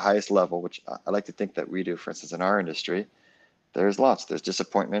compete at the highest level, which I like to think that we do, for instance, in our industry, there's lots. There's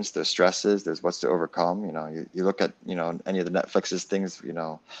disappointments, there's stresses, there's what's to overcome. You look at, any of the Netflix's things,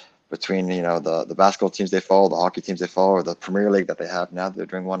 between, the basketball teams they follow, the hockey teams they follow, or the Premier League that they have now, they're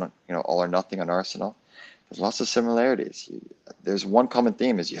doing one, all or nothing on Arsenal. There's lots of similarities. There's one common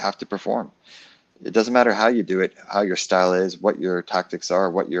theme is you have to perform. It doesn't matter how you do it, how your style is, what your tactics are,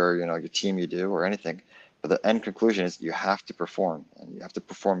 what your team you do or anything. But the end conclusion is you have to perform, and you have to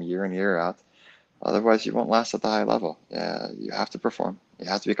perform year in, year out. Otherwise, you won't last at the high level. Yeah, you have to perform. You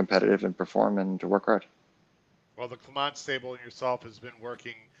have to be competitive and perform and to work hard. Well, the Clement stable and yourself has been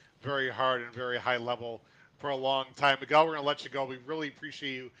working very hard and very high level for a long time. Miguel, we're going to let you go. We really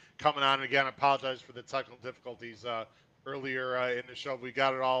appreciate you coming on. And again, I apologize for the technical difficulties earlier in the show. We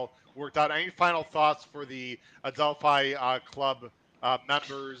got it all worked out. Any final thoughts for the Adelphi Club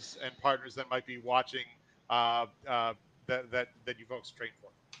members and partners that might be watching that you folks train for?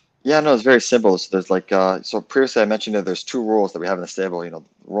 Yeah, no, it's very simple. So there's so previously I mentioned that there's 2 rules that we have in the stable.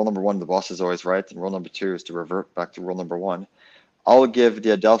 Rule number 1, the boss is always right, and rule number 2 is to revert back to rule number 1. I'll give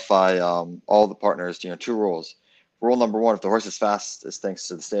the Adelphi, all the partners, 2 rules. Rule number 1, if the horse is fast, is thanks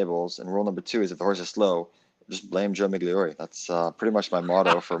to the stables, and rule number 2 is if the horse is slow, just blame Joe Migliori. That's pretty much my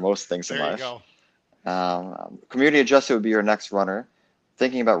motto for most things in life. There you go. Community adjusted would be your next runner.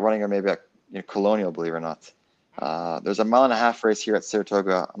 Thinking about running or maybe at Colonial, believe it or not. There's a 1.5 mile race here at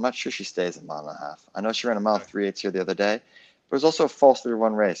Saratoga. I'm not sure she stays a 1.5 mile. I know she ran a 1.38 here the other day. But it was also a falsely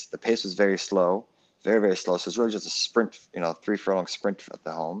run race. The pace was very slow, very, very slow. So it's really just a sprint, 3 furlong sprint at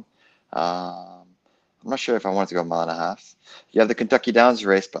the home. I'm not sure if I wanted to go a 1.5 mile. You have the Kentucky Downs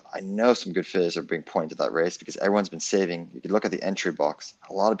race, but I know some good fillies are being pointed to that race because everyone's been saving. You can look at the entry box.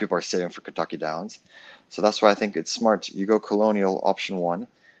 A lot of people are saving for Kentucky Downs. So that's why I think it's smart. You go Colonial, option 1.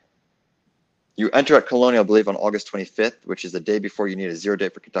 You enter at Colonial, I believe, on August 25th, which is the day before you need a 0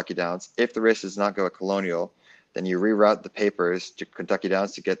 date for Kentucky Downs. If the race does not go at Colonial, then you reroute the papers to Kentucky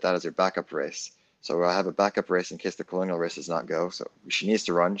Downs to get that as your backup race. So I have a backup race in case the Colonial race does not go. So she needs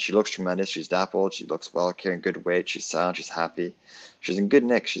to run. She looks tremendous. She's dappled. She looks well, carrying good weight. She's sound. She's happy. She's in good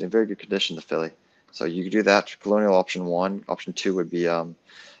nick. She's in very good condition, the filly. So you can do that. Colonial option 1. Option 2 would be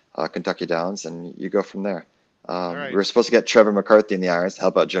Kentucky Downs, and you go from there. Right. We were supposed to get Trevor McCarthy in the irons to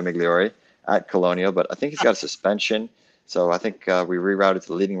help out Joe Migliori at Colonial, but I think he's got a suspension. So I think we rerouted to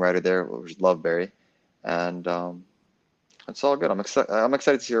the leading rider there, which is Loveberry. And it's all good. I'm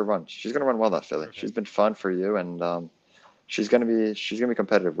excited to see her run. She's going to run well, that filly. Okay. She's been fun for you, and she's gonna be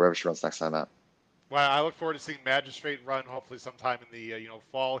competitive wherever she runs next time out. Well, I look forward to seeing Magistrate run hopefully sometime in the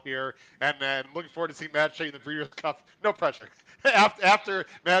fall here, and then looking forward to seeing Magistrate in the Breeders' Cup. No pressure. after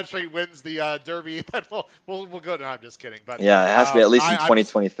Magistrate wins the Derby, then we'll go. No, I'm just kidding. But Yeah, it has to be at least in I'm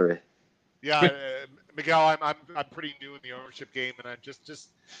just, 2023. yeah, Miguel, I'm pretty new in the ownership game, and I'm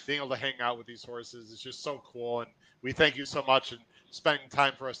just being able to hang out with these horses is just so cool. And we thank you so much and spending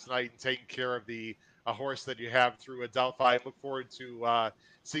time for us tonight and taking care of the a horse that you have through Adelphi. I look forward to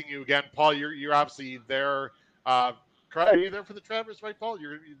seeing you again, Paul. You're obviously there. Are you there for the Travers, right, Paul?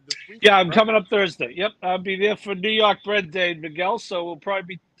 You're this week. Yeah, I'm right? coming up Thursday. Yep, I'll be there for New York Bread Day, Miguel. So we'll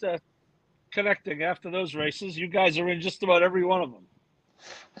probably be connecting after those races. You guys are in just about every one of them.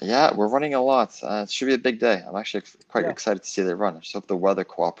 Yeah, we're running a lot. It should be a big day. I'm actually quite excited to see they run. I just hope the weather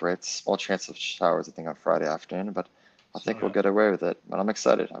cooperates. Small chance of showers, I think, on Friday afternoon, but I think we'll get away with it. But I'm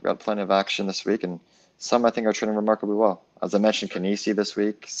excited. I've got plenty of action this week, and some I think are training remarkably well. As I mentioned, Kanisi this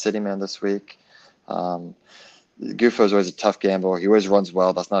week, Cityman this week. Gufo is always a tough gamble. He always runs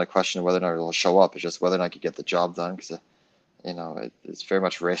well. That's not a question of whether or not he'll show up. It's just whether or not he can get the job done, because it's very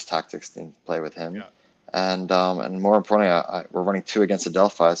much race tactics in play with him. Yeah. And more importantly, we're running 2 against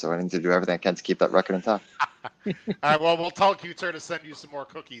Adelphi, so I need to do everything I can to keep that record intact. All right, well, we'll tell Q-Ter to send you some more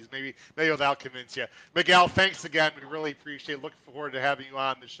cookies. Maybe that'll convince you. Miguel, thanks again. We really appreciate it. Looking forward to having you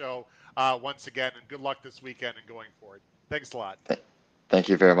on the show once again, and good luck this weekend and going forward. Thanks a lot. Thank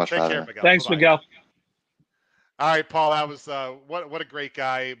you very much for Take having care, me. Miguel. Thanks, Bye-bye. Miguel. All right, Paul, that was what a great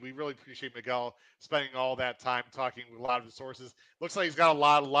guy. We really appreciate Miguel spending all that time talking with a lot of his sources. Looks like he's got a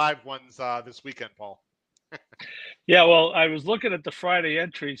lot of live ones this weekend, Paul. Yeah, well, I was looking at the Friday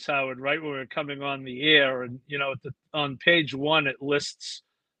entries, Howard, right when we were coming on the air, and on page 1 it lists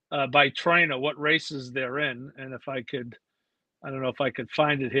by trainer what races they're in, and I don't know if I could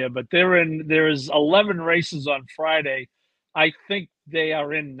find it here, but there's 11 races on Friday. I think they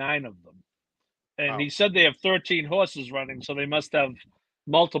are in 9 of them, and he said they have 13 horses running, so they must have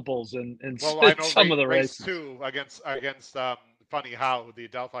multiples in Well, I know some of the race races. 2 against Funny How, the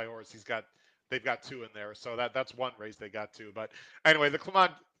Adelphi horse. They've got 2 in there, so that's one race they got 2. But anyway, the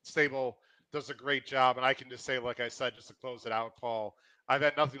Clement stable does a great job, and I can just say, like I said, just to close it out, Paul, I've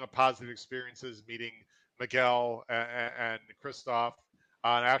had nothing but positive experiences meeting Miguel and Christoph,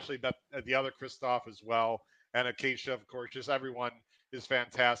 and actually the other Christoph as well, and Acacia, of course. Just everyone is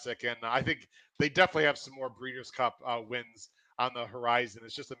fantastic, and I think they definitely have some more Breeders' Cup wins on the horizon.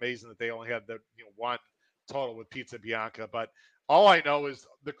 It's just amazing that they only had the one total with Pizza Bianca, but all I know is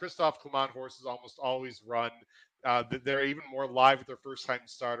the Christoph Clement horses almost always run. They're even more live with their first-time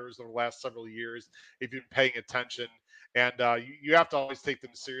starters over the last several years if you've been paying attention. And you have to always take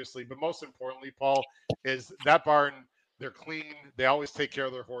them seriously. But most importantly, Paul, is that barn, they're clean. They always take care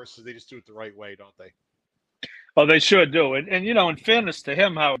of their horses. They just do it the right way, don't they? Oh, they sure do. And in fairness to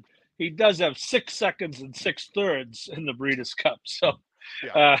him, Howard, he does have 6 seconds and 6/3 in the Breeders' Cup. So,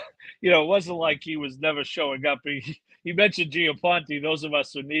 Yeah. it wasn't like he was never showing up. He mentioned Giaponti. Those of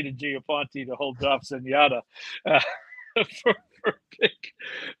us who needed Giaponti to hold off Zenyatta for a pick.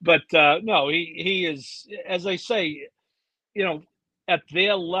 But no, he is, as I say, at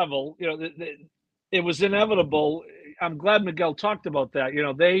their level, it was inevitable. I'm glad Miguel talked about that.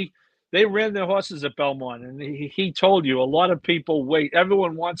 They ran their horses at Belmont, and he told you a lot of people wait.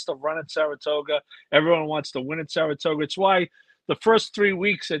 Everyone wants to run at Saratoga. Everyone wants to win at Saratoga. It's why the first 3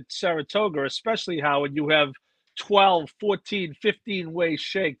 weeks at Saratoga, especially Howard, you have 12, 14, 15-way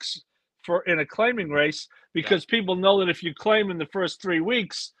shakes in a claiming race, because people know that if you claim in the first 3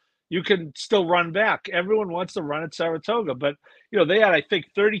 weeks, you can still run back. Everyone wants to run at Saratoga, but they had, I think,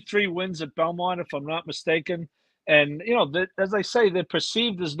 33 wins at Belmont, if I'm not mistaken. And as I say, they're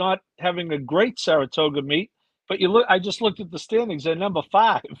perceived as not having a great Saratoga meet. But I just looked at the standings; they're number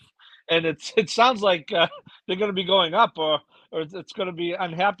 5, and it sounds like they're going to be going up, or it's going to be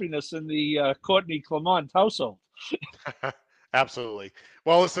unhappiness in the Courtney Clement household. Absolutely.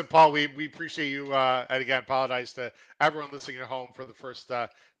 Well, listen, Paul, we appreciate you. And again, apologize to everyone listening at home for the first 10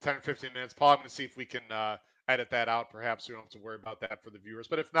 or 15 minutes. Paul, I'm going to see if we can edit that out. Perhaps we don't have to worry about that for the viewers.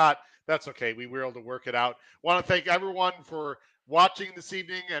 But if not, that's okay. We were able to work it out. Want to thank everyone for watching this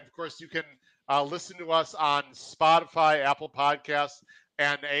evening. And, of course, you can listen to us on Spotify, Apple Podcasts,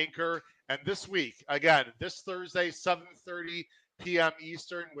 and Anchor. And this week, again, this Thursday, 7:30 p.m.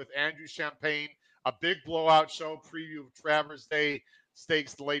 Eastern with Andrew Champagne, a big blowout show preview of Travers Day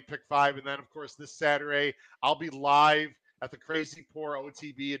Stakes, the late pick 5. And then, of course, this Saturday, I'll be live at the Crazy Poor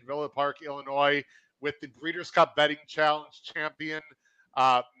OTB in Villa Park, Illinois, with the Breeders' Cup Betting Challenge champion,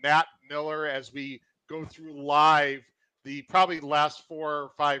 Matt Miller, as we go through live the probably last 4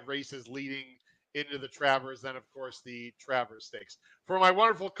 or 5 races leading into the Travers, and of course the Travers Stakes. For my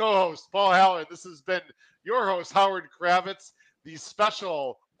wonderful co-host, Paul Halloran, this has been your host, Howard Kravitz, the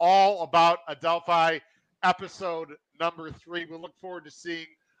special All About Adelphi episode number 3. We look forward to seeing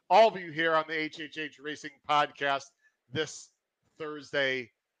all of you here on the HHH Racing Podcast this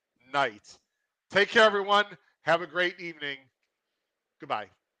Thursday night. Take care, everyone. Have a great evening. Goodbye.